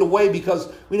let that get away because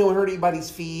we don't hurt anybody's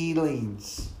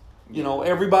feelings.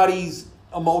 Everybody's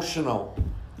emotional.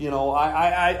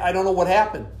 I don't know what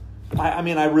happened. I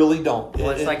mean, I really don't. Well,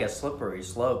 it's like a slippery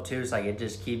slope too. It's like it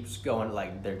just keeps going.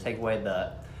 Like they take away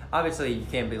the. Obviously, you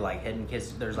can't be like hitting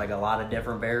kids. There's like a lot of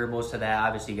different variables to that.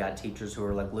 Obviously, you got teachers who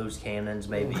are like loose cannons,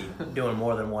 maybe doing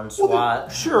more than one swat. Well,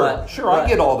 sure, I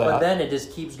get all that. But then it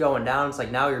just keeps going down. It's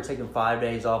like now you're taking 5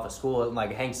 days off of school. And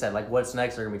like Hank said, like what's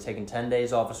next? They're gonna be taking 10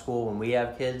 days off of school when we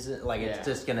have kids. Like it's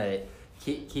just gonna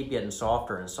keep getting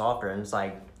softer and softer. And it's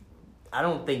like I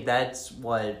don't think that's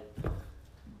what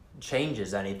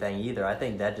changes anything either. I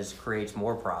think that just creates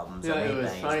more problems. Yeah, it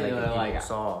was funny though, like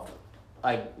soft.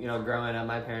 Like growing up,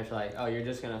 my parents were like, "Oh, you're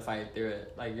just gonna fight through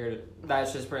it. Like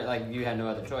that's just like you had no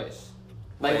other choice.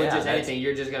 Like with just anything,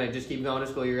 you're just gonna just keep going to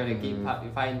school. You're gonna keep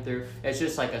fighting through. It's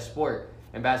just like a sport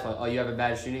in basketball. Oh, you have a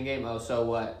bad shooting game. Oh, so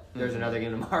what? There's another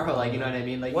game tomorrow. Like you know what I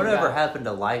mean? Like whatever happened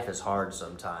to life is hard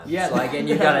sometimes. Yeah, like and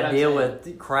you got to deal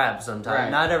with crap sometimes. Right.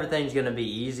 Not everything's gonna be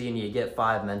easy, and you get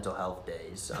 5 mental health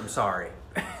days. I'm sorry.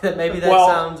 Maybe that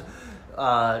sounds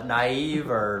naive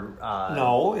or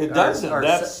no, it doesn't.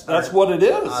 That's what it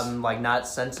is. I'm like not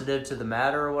sensitive to the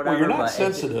matter or whatever. Well, you're not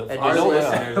sensitive. Our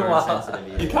listeners aren't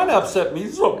sensitive. You kind of upset me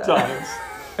sometimes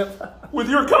with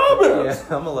your comments.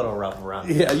 Yeah, I'm a little rough around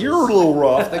the edges. You're a little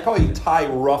rough. They call you Ty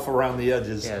rough around the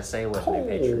edges. Yeah, say it with me,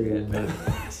 Patriot.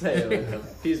 Say it with him.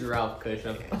 He's Ralph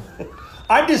Cushing.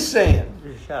 I'm just saying.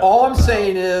 All I'm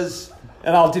saying is,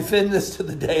 and I'll defend this to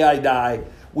the day I die,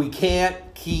 we can't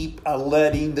keep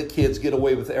letting the kids get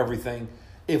away with everything.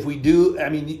 If we do, I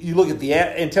mean, you look at the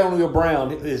Antonio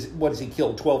Brown what has he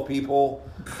killed? 12 people,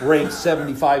 raped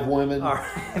 75 women. All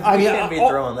right. I mean, can't be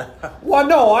throwing that. Well,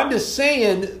 no, I'm just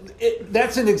saying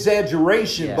that's an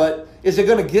exaggeration. But is it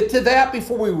going to get to that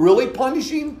before we really punish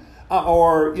him?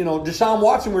 Or Deshaun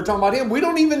Watson, we're talking about him. We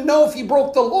don't even know if he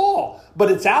broke the law, but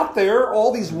it's out there.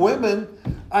 All these women.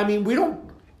 I mean, we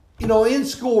don't. In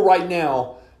school right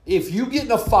now, if you get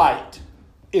in a fight.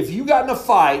 If you got in a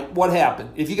fight, what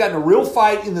happened? If you got in a real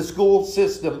fight in the school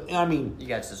system, I mean... You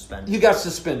got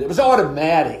suspended. It was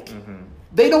automatic. Mm-hmm.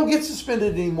 They don't get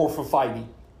suspended anymore for fighting.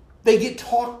 They get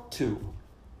talked to.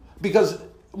 Because,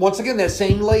 once again, that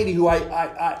same lady who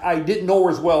I didn't know her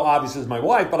as well, obviously, as my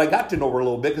wife, but I got to know her a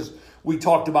little bit because we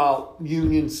talked about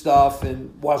union stuff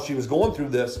and while she was going through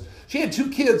this. She had 2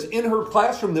 kids in her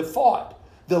classroom that fought.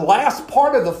 The last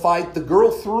part of the fight, the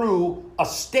girl threw a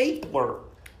stapler.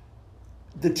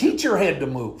 The teacher had to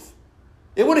move.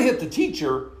 It would have hit the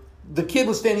teacher. The kid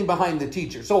was standing behind the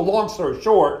teacher. So long story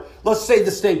short, let's say the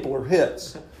stapler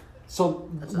hits. So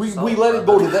we let it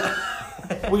go to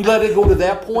that. We let it go to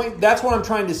that point. That's what I'm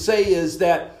trying to say is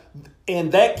that,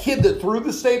 and that kid that threw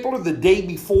the stapler the day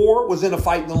before was in a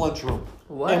fight in the lunchroom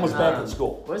and was back in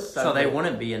school. So they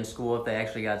wouldn't be in school if they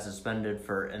actually got suspended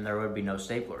and there would be no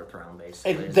stapler thrown,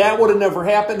 basically. And that would have never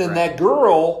happened, and that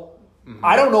girl... Mm-hmm.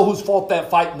 I don't know whose fault that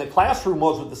fight in the classroom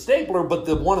was with the stapler, but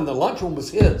the one in the lunchroom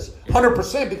was his.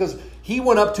 100% because he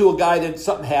went up to a guy that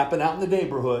something happened out in the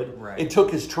neighborhood and took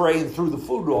his tray and threw the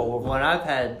food all over. Well, and I've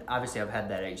had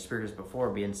that experience before,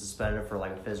 being suspended for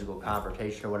like a physical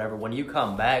confrontation or whatever. When you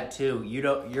come back too,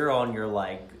 you're on your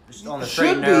on the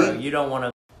straight and narrow. You don't want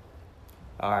to.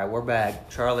 All right, we're back.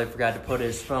 Charlie forgot to put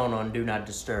his phone on Do Not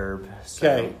Disturb.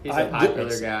 Okay. He's a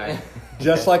popular guy.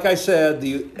 Just like I said,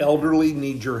 the elderly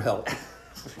need your help.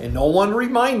 And no one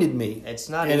reminded me. It's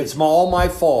not and it's all my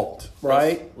fault,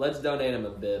 right? Let's donate him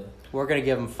a bib. We're going to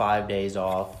give him 5 days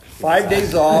off. 5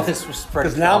 days off. This was pretty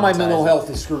because now my mental health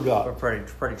is screwed up. We're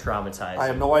pretty traumatized. I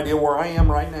have no idea where I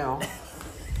am right now.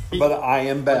 But I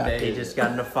am back. He just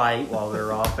got in a fight while we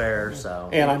were off air, so.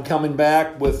 And I'm coming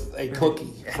back with a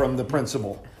cookie from the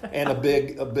principal and a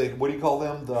big. What do you call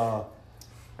them?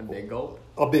 A big gulp.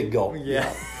 A big gulp.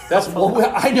 Yeah. That's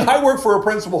I work for a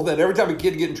principal that every time a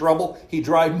kid get in trouble, he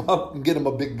drive him up and get him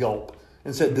a big gulp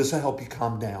and said, "This will help you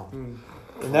calm down."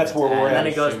 And that's where we're at. And then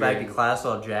he goes back to class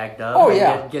all jacked up. Oh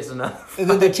yeah. Gets enough. And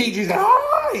then the teacher's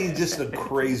he's just a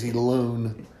crazy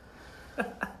loon.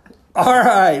 All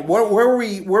right, where were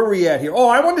we at here? Oh,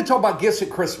 I wanted to talk about gifts at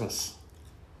Christmas.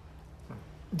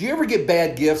 Do you ever get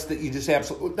bad gifts that you just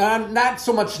absolutely... Not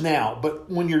so much now, but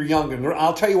when you're younger.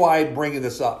 I'll tell you why I'm bringing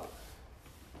this up.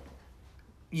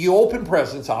 you open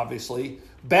presents, obviously.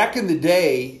 Back in the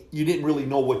day, you didn't really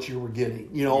know what you were getting.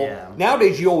 You know,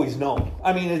 nowadays you always know.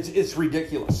 I mean, it's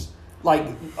ridiculous. Like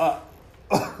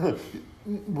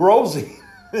Rosie,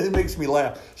 it makes me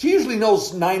laugh. She usually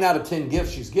knows 9 out of 10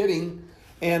 gifts she's getting,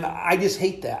 and I just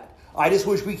hate that. I just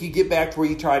wish we could get back to where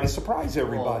you try to surprise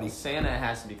everybody. Well, Santa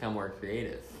has to become more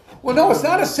creative. Well, no, it's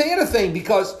not a Santa thing,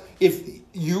 because if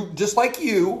you, just like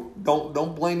you,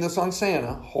 don't blame this on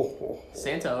Santa.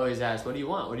 Santa always asks, "What do you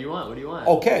want? What do you want? What do you want?"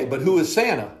 Okay, but who is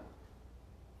Santa?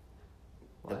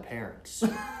 The parents.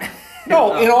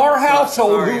 No, in our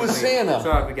household, who is Santa?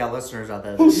 Sorry if we got listeners out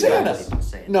there. Who's Santa?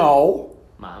 No.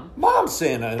 Mom's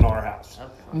Santa in our house.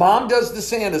 Okay. Mom does the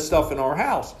Santa stuff in our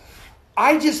house.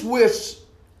 I just wish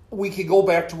we could go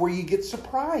back to where you get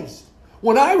surprised.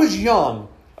 When I was young,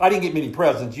 I didn't get many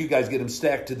presents. You guys get them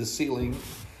stacked to the ceiling.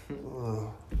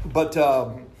 But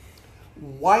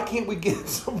why can't we get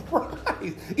surprised?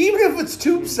 Even if it's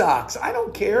tube socks, I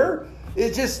don't care.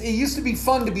 It used to be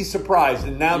fun to be surprised,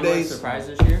 and nowadays. You weren't surprised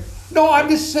this year? No, I'm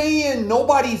just saying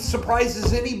nobody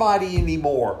surprises anybody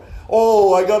anymore.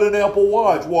 Oh, I got an Apple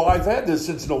Watch. Well, I've had this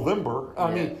since November. I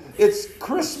mean, it's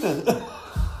Christmas.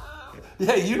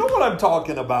 Yeah, you know what I'm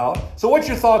talking about. So what's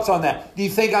your thoughts on that? Do you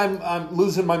think I'm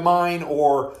losing my mind,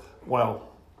 or, well...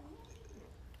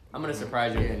 I'm going to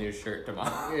surprise you with a new shirt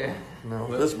tomorrow. Yeah. No,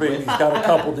 this baby's got a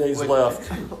couple days left.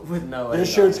 With no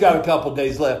This shirt's got a couple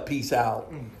days left. Peace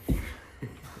out.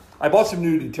 I bought some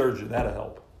new detergent. That'll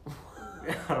help.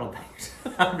 I don't think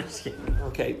so. I'm just kidding.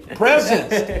 Okay.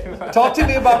 Presents. Talk to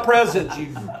me about presents,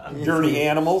 you dirty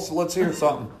animals. Let's hear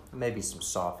something. Maybe some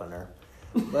softener.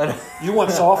 But you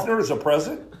want softener as a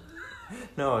present?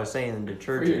 No, I was saying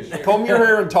detergent. Comb your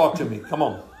hair and talk to me. Come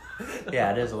on.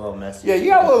 Yeah, it is a little messy. Yeah,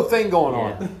 you got a little thing going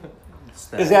on.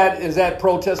 Is that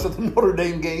protest of the Notre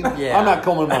Dame game? Yeah. I'm not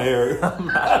combing my hair. I'm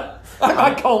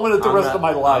not combing it the rest of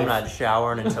my life. I'm not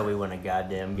showering until we win a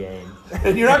goddamn game.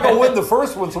 And you're not going to win the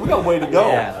first one, so we got a way to go.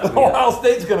 Yeah, Ohio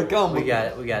State's going to come. We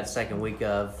got second week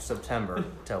of September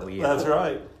till we. That's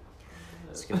right.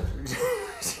 It's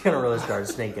gonna really start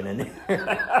sneaking in here.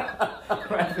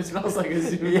 It smells like a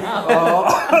zoo. Yeah.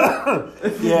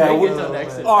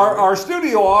 Our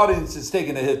studio audience is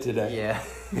taking a hit today. Yeah.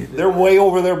 They're way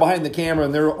over there behind the camera,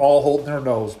 and they're all holding their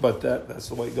nose, but that's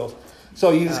the way it goes.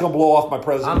 So you just gonna blow off my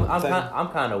present? I'm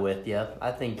kind of with you.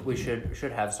 I think we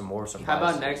should have some more surprises. How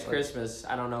about next Christmas?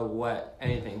 I don't know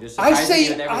anything. Just I say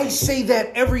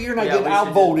that every year, and I get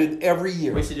outvoted every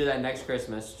year. We should do that next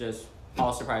Christmas. Just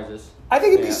all surprises. I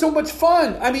think it'd be so much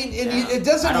fun. I mean, it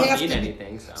doesn't have to. I don't need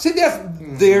anything. So. See,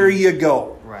 there you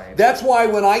go. Right. That's why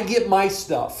when I get my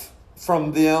stuff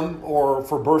from them, or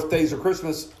for birthdays or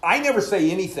Christmas, I never say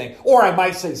anything. Or I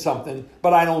might say something,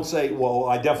 but I don't say, well,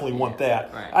 I definitely want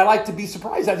that. Right. I like to be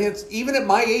surprised. I think even at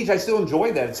my age, I still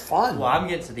enjoy that. It's fun. Well, I'm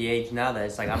getting to the age now that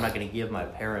it's like I'm not going to give my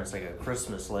parents like a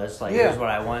Christmas list. Like, here's what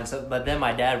I want. So, but then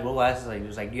my dad will ask, he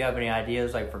was like, do you have any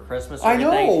ideas like for Christmas or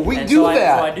anything? I know. We do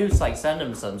that. So I do like send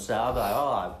him some stuff. I'll be like,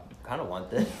 oh, I kind of want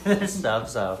this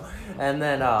stuff. So, and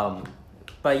then...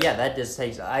 But yeah, that just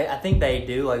takes. I think they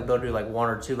do they'll do like one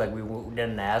or two like we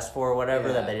didn't ask for or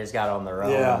whatever that they just got on their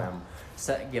own and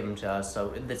give them to us.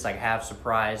 So it's like half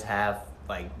surprise, half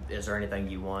like is there anything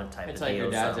you want type of deal. It's like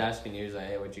your dad's asking you, he's like,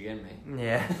 hey, what you getting me?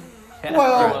 Yeah.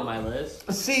 Well, on my list.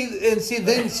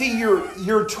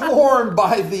 You're torn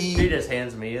by the. He just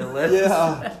hands me a list.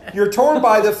 Yeah, you're torn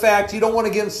by the fact you don't want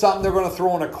to give them something they're going to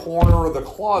throw in a corner of the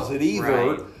closet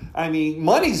either. Right. I mean,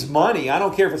 money's money. I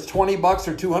don't care if it's $20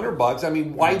 or $200. I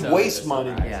mean, why waste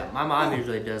money? Yeah, my mom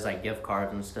usually does like gift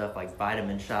cards and stuff, like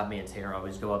Vitamin Shop. Me and Taylor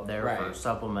always go up there for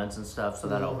supplements and stuff, so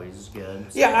that always is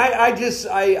good. So. Yeah,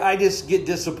 I just get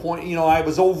disappointed. You know, I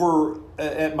was over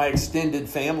at my extended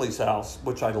family's house,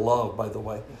 which I love, by the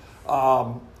way,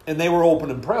 and they were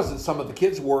opening presents. Some of the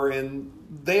kids were, and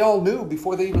they all knew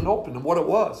before they even opened them what it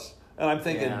was. And I'm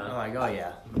thinking,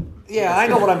 yeah, I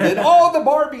know what I'm getting. Oh, the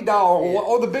Barbie doll. Yeah.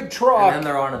 Oh, the big truck. And then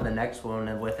they're on to the next one,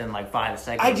 and within like 5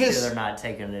 seconds, they're not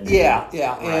taking it. Yeah.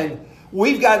 Right. And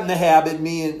we've gotten the habit.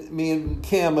 Me and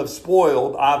Kim have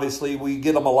spoiled. Obviously, we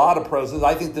get them a lot of presents.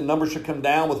 I think the number should come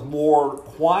down with more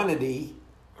quality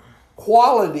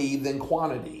than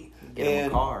quantity. Get them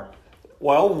a car.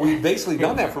 Well, we've basically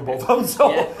done that for both of them,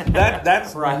 so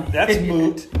that's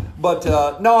moot. But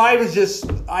no,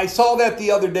 I saw that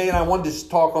the other day, and I wanted to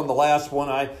talk on the last one.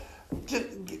 I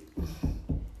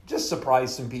just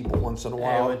surprise some people once in a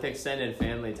while. Hey, with extended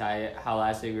family tie, how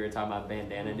last week we were talking about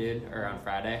Bandana Dude, or on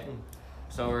Friday.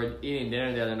 So we're eating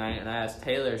dinner the other night, and I asked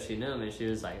Taylor if she knew him, and she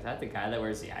was like, "Is that the guy that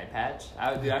wears the eye patch?"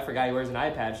 I forgot he wears an eye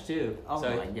patch too. Oh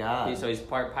my god! So he's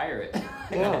part pirate.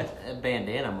 Yeah. A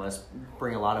bandana must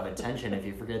bring a lot of attention if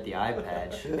you forget the eye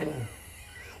patch. Yeah.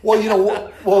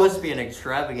 Well, Must be an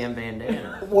extravagant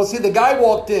bandana. Well, see, the guy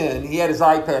walked in. He had his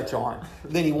eye patch on.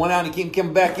 Then he went out and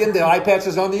came back in. The eye patch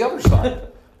is on the other side.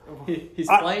 He's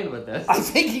playing with this. I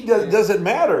think he doesn't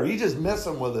matter. He's just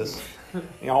messing with us.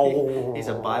 He's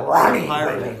a bipolar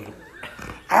pirate. Baby.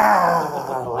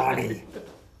 Ronnie.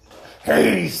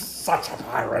 He's such a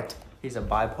pirate. He's a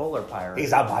bipolar pirate.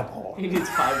 He's a bipolar. He needs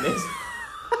 5 days.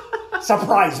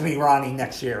 Surprise me, Ronnie,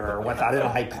 next year without an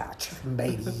eye patch,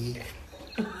 baby.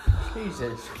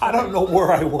 Jesus. I don't know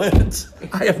where I went.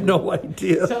 I have no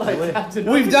idea. Like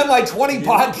We've done like 20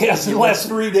 podcasts in the last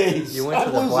 3 days. You went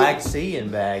to the Black Sea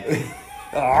and back.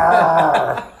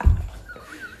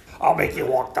 I'll make you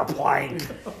walk the plank.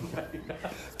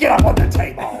 Get up on the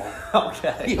table.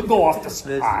 Okay. You go off the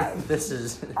side. This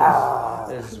is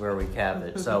where we cap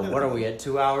it. So what are we at?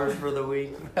 2 hours for the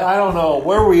week? I don't know.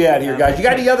 Where are we at here, guys? You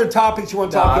got any other topics you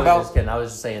want to talk I was about? just kidding. I was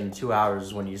just saying 2 hours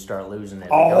is when you start losing it.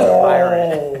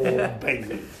 Oh,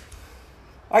 baby.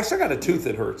 I still got a tooth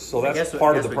that hurts, so that's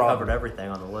part of the we problem. Covered everything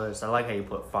on the list. I like how you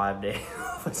put 5 days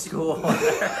off of school on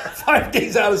there. 5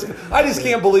 days out of school. I just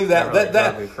can't believe that. That really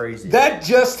drive me crazy. That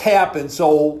just happened,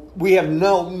 so we have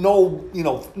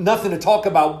nothing to talk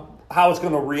about how it's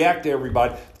going to react to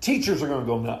everybody. Teachers are going to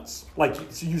go nuts, like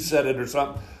you said it or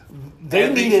something.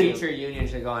 Every teacher union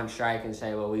should go on strike and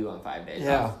say, "Well, we want 5 days."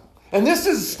 Yeah, off. and this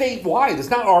is statewide. It's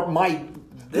not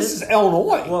This is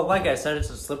Illinois. Well, like I said, it's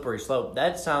a slippery slope.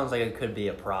 That sounds like it could be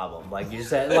a problem. Like you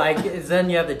said, then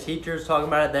you have the teachers talking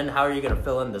about it. Then how are you going to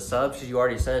fill in the subs? Because you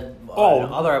already said in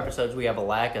other episodes we have a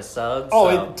lack of subs.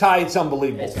 It's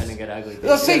unbelievable. It's going to get ugly.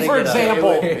 Let's say, for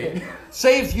example,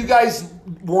 say if you guys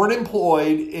weren't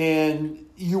employed and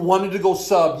you wanted to go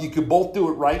sub, you could both do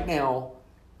it right now,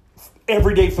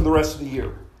 every day for the rest of the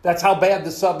year. That's how bad the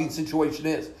subbing situation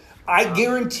is. I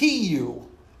guarantee you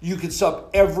could sub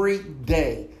every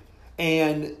day.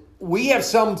 And we have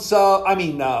some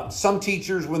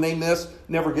teachers, when they miss,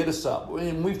 never get a sub.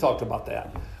 And we've talked about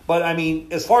that. But, I mean,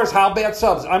 as far as how bad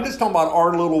subs, I'm just talking about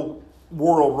our little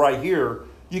world right here.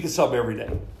 You can sub every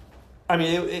day. I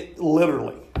mean, it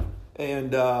literally.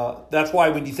 And that's why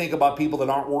when you think about people that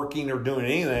aren't working or doing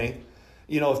anything,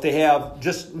 if they have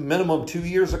just minimum 2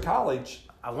 years of college.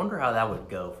 I wonder how that would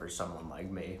go for someone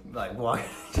like me. Like,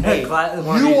 hey, you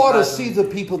ought to see the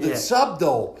people that sub,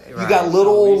 though. Right. You got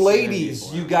little old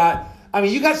ladies. You got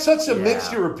such a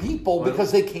mixture of people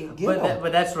because they can't get them.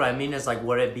 But that's what I mean. Is like,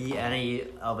 would it be any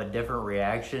of a different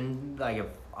reaction? Like, if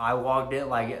I walked in,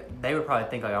 like, they would probably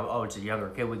think, like, oh, it's a younger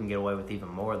kid. We can get away with even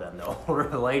more than the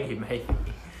older lady, maybe.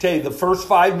 Tell you, the first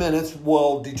 5 minutes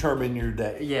will determine your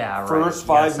day. Yeah, right. First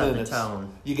 5 minutes. Set the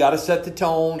tone. You got to set the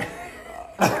tone.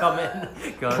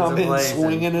 Come in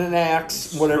swinging an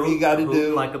axe, whatever you got to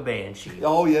do. Like a banshee.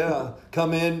 Oh, yeah.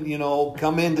 Come in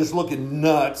just looking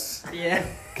nuts. Yeah.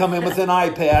 Come in with an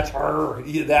eye patch.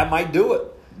 That might do it.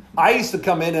 I used to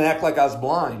come in and act like I was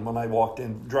blind when I walked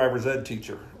in, driver's ed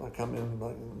teacher. I come in,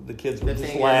 the kids would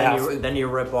just laugh. Then you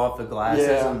rip off the glasses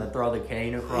and then throw the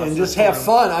cane across. And just have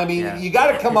fun. I mean, you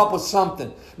got to come up with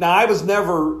something. Now, I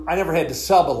never had to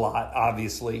sub a lot,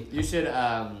 obviously. You should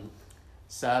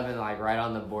sub and write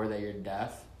on the board that you're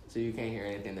deaf, so you can't hear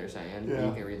anything they're saying. Yeah.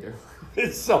 You can read their. You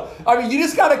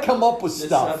just got to come up with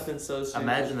stuff. So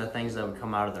imagine the things that would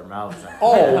come out of their mouths.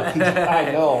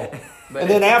 I know. And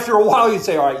then after a while, you'd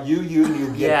say, "All right, you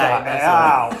get that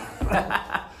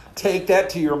out." Take that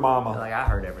to your mama. Like, I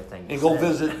heard everything. And go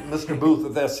visit Mr. Booth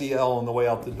with SEL on the way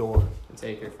out the door.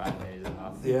 Take your 5 days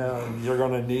off. Yeah, you're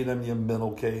going to need them, you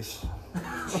mental case.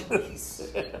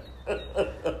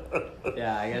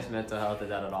 Yeah, I guess mental health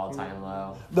is at an all-time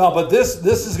low. No, but this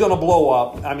is going to blow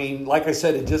up. I mean, like I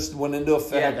said, it just went into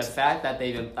effect. Yeah, the fact that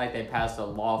they passed a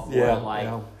law for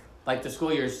it, the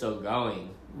school year is still going.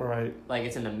 Right. Like,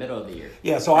 it's in the middle of the year.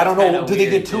 Yeah, so I don't know. Do they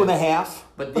get 2.5?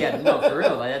 But yeah, no, for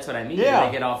real. That's what I mean. Yeah. Do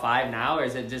they get all 5 now, or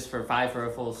is it just for 5 for a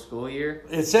full school year?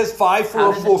 It says 5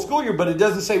 for a full school year, but it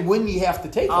doesn't say when you have to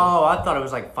take them. Oh, I thought it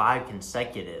was 5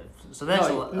 consecutive. So that's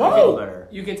a little better.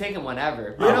 You can take them whenever.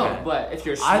 Okay. No, but if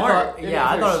you're smart.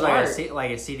 I thought it was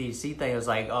like a CDC thing. It was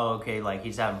like, oh, okay, like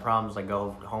he's having problems,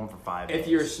 go home for 5 days. If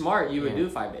you're smart, you would do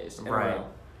 5 days. Right.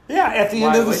 Yeah, at the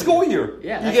end of the school year.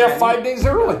 Yeah. You get 5 days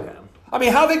early. Okay. I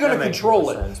mean, how are they going to control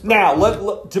it? Sense, now,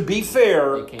 to be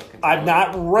fair, I've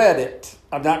not read it.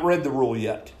 I've not read the rule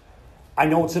yet. I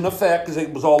know it's in effect because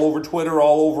it was all over Twitter,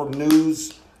 all over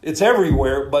news. It's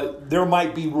everywhere, but there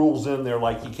might be rules in there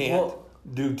like you can't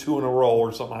do 2 in a row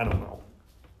or something. I don't know.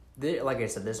 like I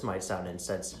said, this might sound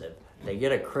insensitive. They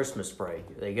get a Christmas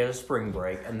break, they get a spring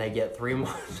break, and they get 3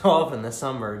 months off in the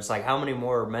summer. It's like, how many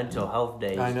more mental health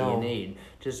days do you need?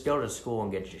 Just go to school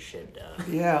and get your shit done.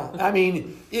 Yeah, I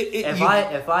mean,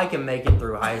 if I can make it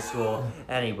through high school,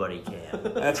 anybody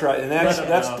can. That's right, and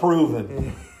that's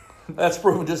proven. That's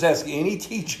proven. Just ask any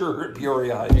teacher at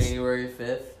Peoria Heights. January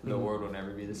 5th, the world will never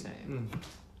be the same.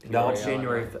 No,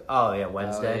 January 5th. Oh yeah,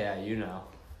 Wednesday. Oh, yeah, you know.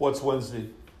 What's Wednesday?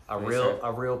 A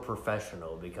real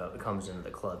professional comes into the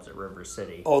clubs at River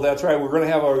City. Oh, that's right. We're going to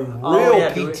have a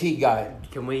real PT guy.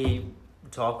 Can we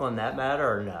talk on that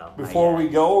matter or no? Before we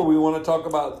go, or we want to talk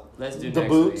about Let's do the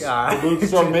next boots? week. The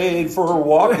boots are made for her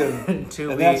walking.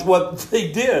 And that's what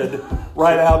they did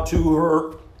right out to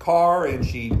her car, and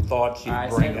she thought she'd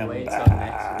bring him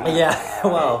back. Yeah,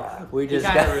 well, we just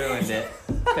kind of ruined it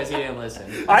because he didn't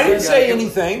listen. I didn't say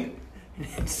anything.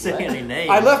 Didn't say any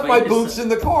names. I left my boots in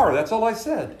the car. That's all I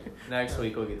said. Next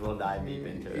week we'll dive deep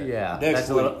into it. Yeah, that's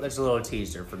a little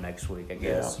teaser for next week, I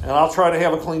guess. Yeah. And I'll try to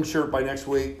have a clean shirt by next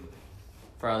week.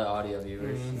 For all the audio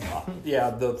viewers.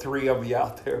 Yeah, the 3 of you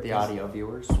out there. The audio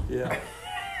viewers. Yeah.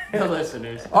 The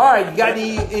listeners. All right, you got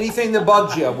anything that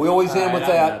bugs you? We always end with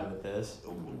that. I'm done with this.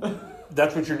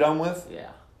 That's what you're done with?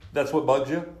 Yeah. That's what bugs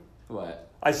you? What?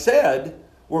 I said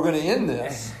we're going to end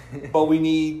this, but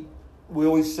we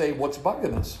always say what's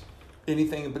bugging us.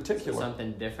 Anything in particular?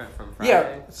 Something different from Friday?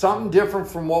 Yeah, something different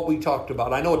from what we talked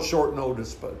about. I know it's short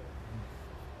notice, but...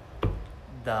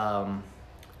 The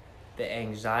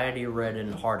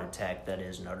anxiety-ridden heart attack that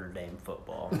is Notre Dame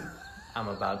football. I'm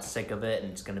about sick of it,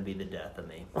 and it's going to be the death of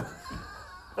me.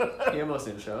 He almost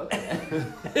didn't show up.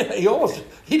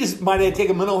 He just might have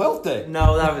taken a mental health day.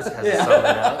 No, that was because of something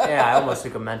else. Yeah, I almost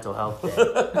took a mental health day.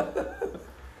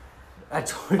 I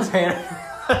told Tanner...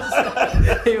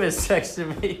 he was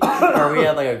texting me, or we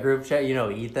had like a group chat. You know,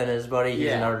 Ethan, his buddy,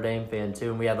 he's a Notre Dame fan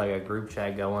too, and we had like a group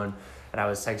chat going, and I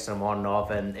was texting him on and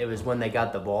off, and it was when they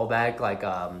got the ball back, like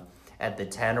at the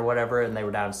 10 or whatever, and they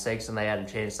were down 6, and they had a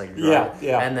chance to like drive.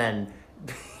 Yeah. And then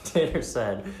Tanner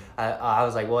said, I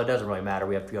was like, well, it doesn't really matter.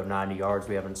 We have to go 90 yards.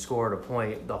 We haven't scored a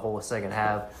point the whole second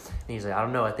half. And he's like, I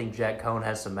don't know. I think Jack Cohn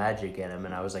has some magic in him.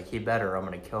 And I was like, he better. I'm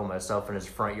going to kill myself in his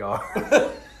front yard.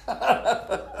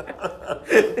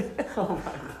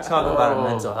 Talk about a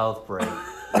mental health break.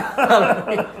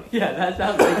 Yeah, that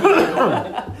sounds like you did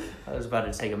that. I was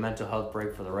about to take a mental health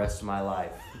break for the rest of my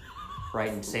life.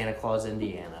 Right in Santa Claus,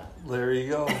 Indiana. There you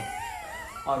go.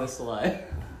 On a sled.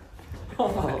 Oh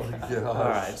my God. All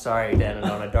right, sorry, Dan,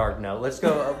 on a dark note. Let's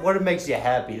go. What makes you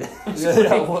happy?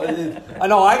 I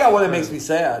know. I got one that makes me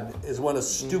sad is when a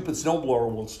stupid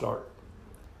snowblower will start.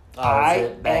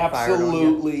 I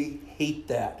absolutely hate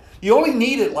that. You only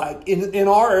need it like in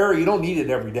our area. You don't need it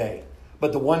every day,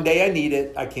 but the one day I need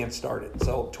it, I can't start it.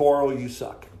 So Toro, you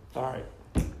suck. All right.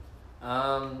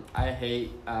 I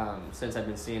hate since I've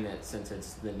been seeing it since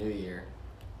it's the new year.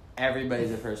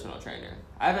 Everybody's a personal trainer.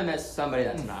 I haven't met somebody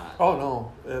that's not. Oh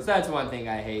no. So that's one thing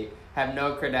I hate. Have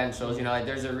no credentials. You know, like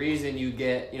there's a reason you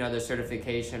get, the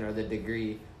certification or the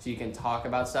degree so you can talk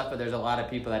about stuff, but there's a lot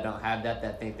of people that don't have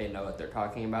that think they know what they're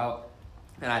talking about.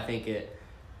 And I think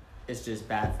it's just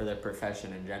bad for their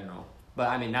profession in general. But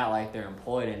I mean, not like they're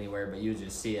employed anywhere, but you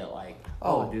just see it like,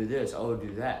 do this,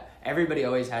 do that. Everybody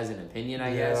always has an opinion,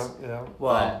 I guess. Yeah.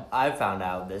 Well, I found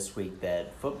out this week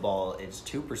that football is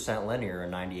 2% linear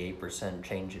and 98%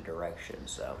 change of direction.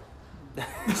 So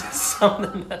that's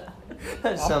something.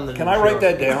 Can I write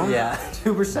that down? Yeah,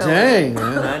 2%. Dang,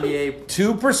 man. 98.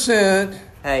 2%.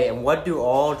 Hey, and what do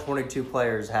all 22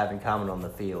 players have in common on the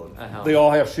field? They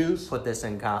all have shoes? Put this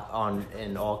in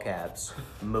all caps.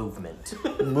 Movement.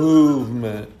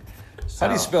 Movement. So, how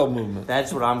do you spell movement?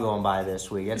 That's what I'm going by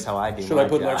this week. That's how I do. Should I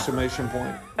put an exclamation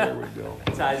point? There we go.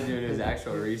 That's how he's doing his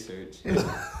actual research.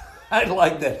 I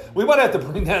like that. We might have to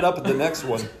bring that up at the next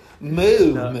one.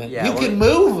 Movement. Yeah, you can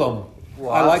move them. Well,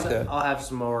 I like that. I'll have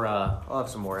some more. I'll have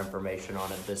some more information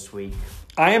on it this week.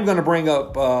 I am going to bring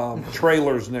up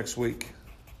trailers next week.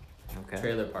 Okay.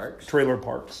 Trailer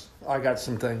parks. I got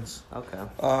some things.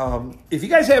 Okay. If you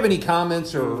guys have any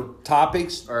comments or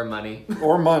topics or money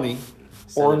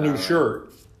or a new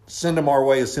shirt, send them our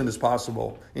way as soon as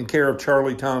possible. In care of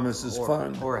Charlie Thomas is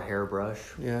fun. Or a hairbrush.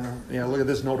 Yeah. Look at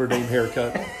this Notre Dame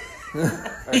haircut.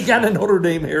 He got a Notre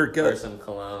Dame haircut. Or some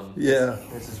cologne. Yeah.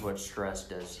 This is what stress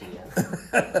does to you.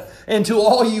 And to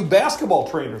all you basketball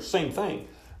trainers, same thing.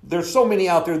 There's so many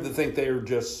out there that think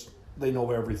they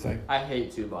know everything. I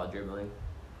hate 2-ball dribbling.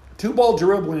 2-ball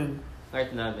dribbling.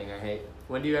 That's another thing I hate.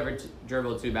 When do you ever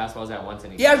dribble 2 basketballs at once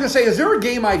in a game? Yeah, I was going to say, is there a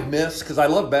game I've missed, because I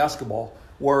love basketball,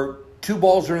 where 2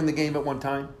 balls are in the game at one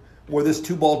time? where this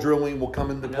 2-ball drilling will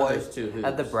come into play? There's 2 hoops.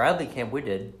 At the Bradley camp, we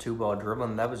did 2-ball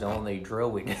dribbling. That was the only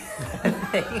drill we did.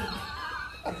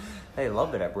 They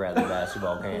loved it at Bradley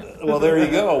basketball camp. Well, there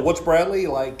you go. What's Bradley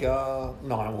like? No,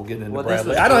 I won't get into Bradley.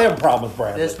 Was, I don't have a problem with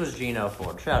Bradley. This was Gino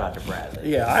Ford. Shout out to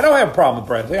Bradley. Yeah, I don't have a problem with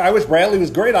Bradley. I wish Bradley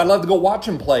was great. I'd love to go watch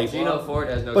him play. Gino Ford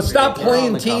has no. But stop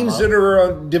playing teams that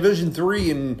are Division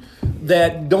III and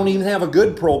that don't even have a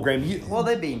good program. Well,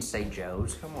 they beat St.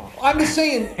 Joe's. Come on. I'm just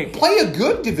saying, play a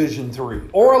good Division III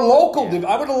or a local.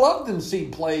 I would have loved them to see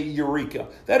play Eureka.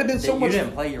 That'd have been so much. You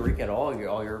didn't play Eureka at all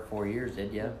your 4 years,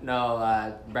 did you?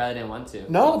 No, Bradley didn't want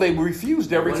to. No, they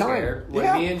refused every time.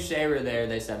 When me and Shay were there,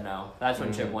 they said no. That's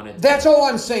when Chip wanted to. That's all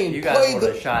I'm saying. You guys would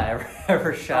have shot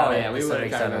every shot. Oh, yeah, we would have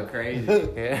tried to go crazy.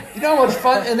 Yeah. You know what's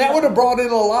fun? And that would have brought in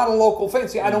a lot of local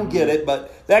fans. See, I don't get it,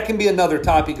 but that can be another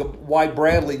topic of why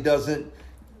Bradley doesn't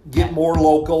get more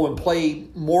local and play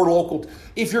more local.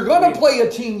 If you're going to play a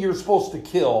team you're supposed to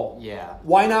kill,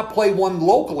 why not play one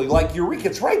locally like Eureka?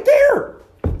 It's right there.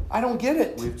 I don't get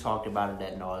it. We've talked about it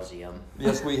ad nauseum.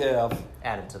 Yes, we have.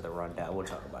 Add it to the rundown. We'll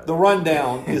talk about it. The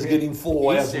rundown is getting full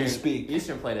as we speak.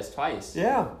 Eastern played us twice.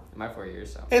 Yeah. In my 4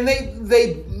 years, so. And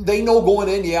they know going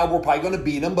in, we're probably going to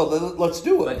beat them, but let's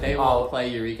do it. But they won't play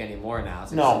Eureka anymore now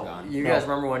since no. gone. You guys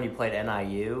remember when you played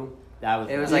NIU?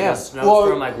 It was like a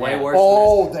snowstorm, way worse.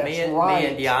 Oh, that's right. Me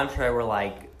and DeAndre were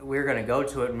like, we were gonna go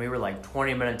to it, and we were like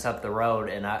 20 minutes up the road,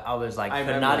 and I was like,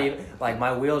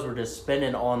 my wheels were just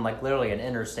spinning on like literally an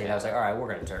interstate. I was like, all right,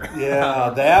 we're gonna turn. Yeah,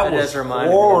 that was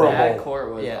horrible. That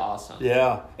court was awesome.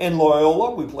 Yeah, and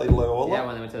Loyola, we played Loyola. Yeah,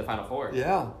 when they went to the Final Four.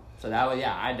 Yeah. So that was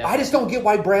I just don't get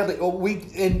why Bradley.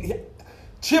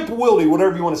 Chip Wilde,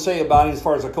 whatever you want to say about him as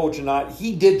far as a coach or not,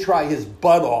 he did try his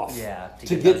butt off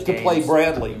to get to play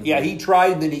Bradley. Mm-hmm. Yeah, he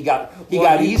tried, and then he got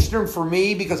Eastern for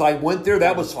me because I went there.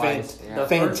 That was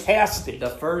fantastic. The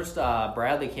first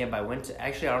Bradley camp I went to,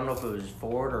 actually, I don't know if it was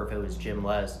Ford or if it was Jim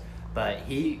Les, but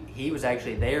he was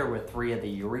actually there with 3 of the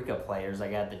Eureka players.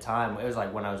 Like at the time, it was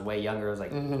like when I was way younger. It was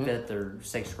like 5th or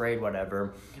 6th grade,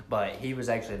 whatever. But he was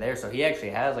actually there, so he actually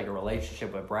has like a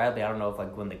relationship with Bradley. I don't know if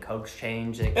like when the coach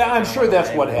changed. I'm sure that's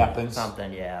what happens.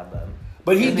 Something,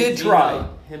 but he did try.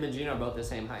 Him and Gino are both the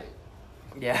same height.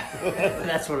 Yeah,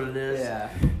 that's what it is. Yeah,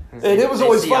 and it was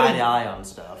always funny. Eye to eye on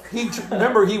stuff.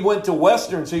 Remember, he went to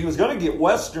Western, so he was going to get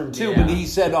Western too. But he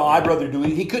said, "Oh, I'd rather do it."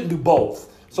 He couldn't do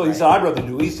both, so he said, "I'd rather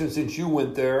do Eastern since you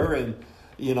went there." And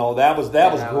that was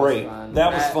great.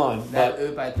 That was fun. That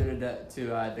oop I threw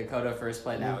to Dakota first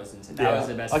play. That was insane. That was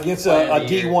the best against a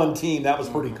D1 team. That was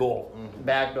pretty cool.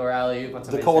 Backdoor alley oop on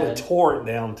somebody's Dakota head. tore it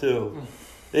down too.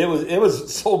 It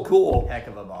was so cool. Heck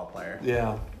of a ball player.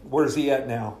 Yeah. Where's he at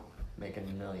now?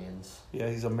 Making millions. Yeah,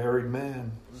 he's a married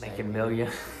man. Making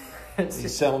millions.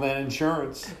 He's selling that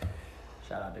insurance.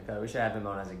 Shout out to Dakota. We should have him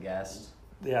on as a guest.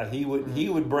 Yeah, he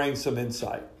would bring some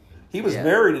insight. He was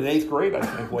married in 8th grade, I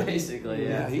think. Basically,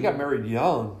 yeah. He got married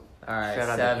young. All right,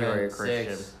 shout 7,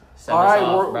 6. All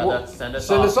right, brother. Send us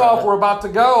off. Brother. We're about to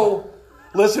go.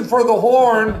 Listen for the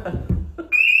horn.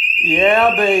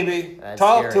 Yeah, baby. That's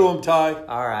Talk scary. to him, Ty.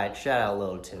 All right, shout out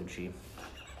Little Tucci.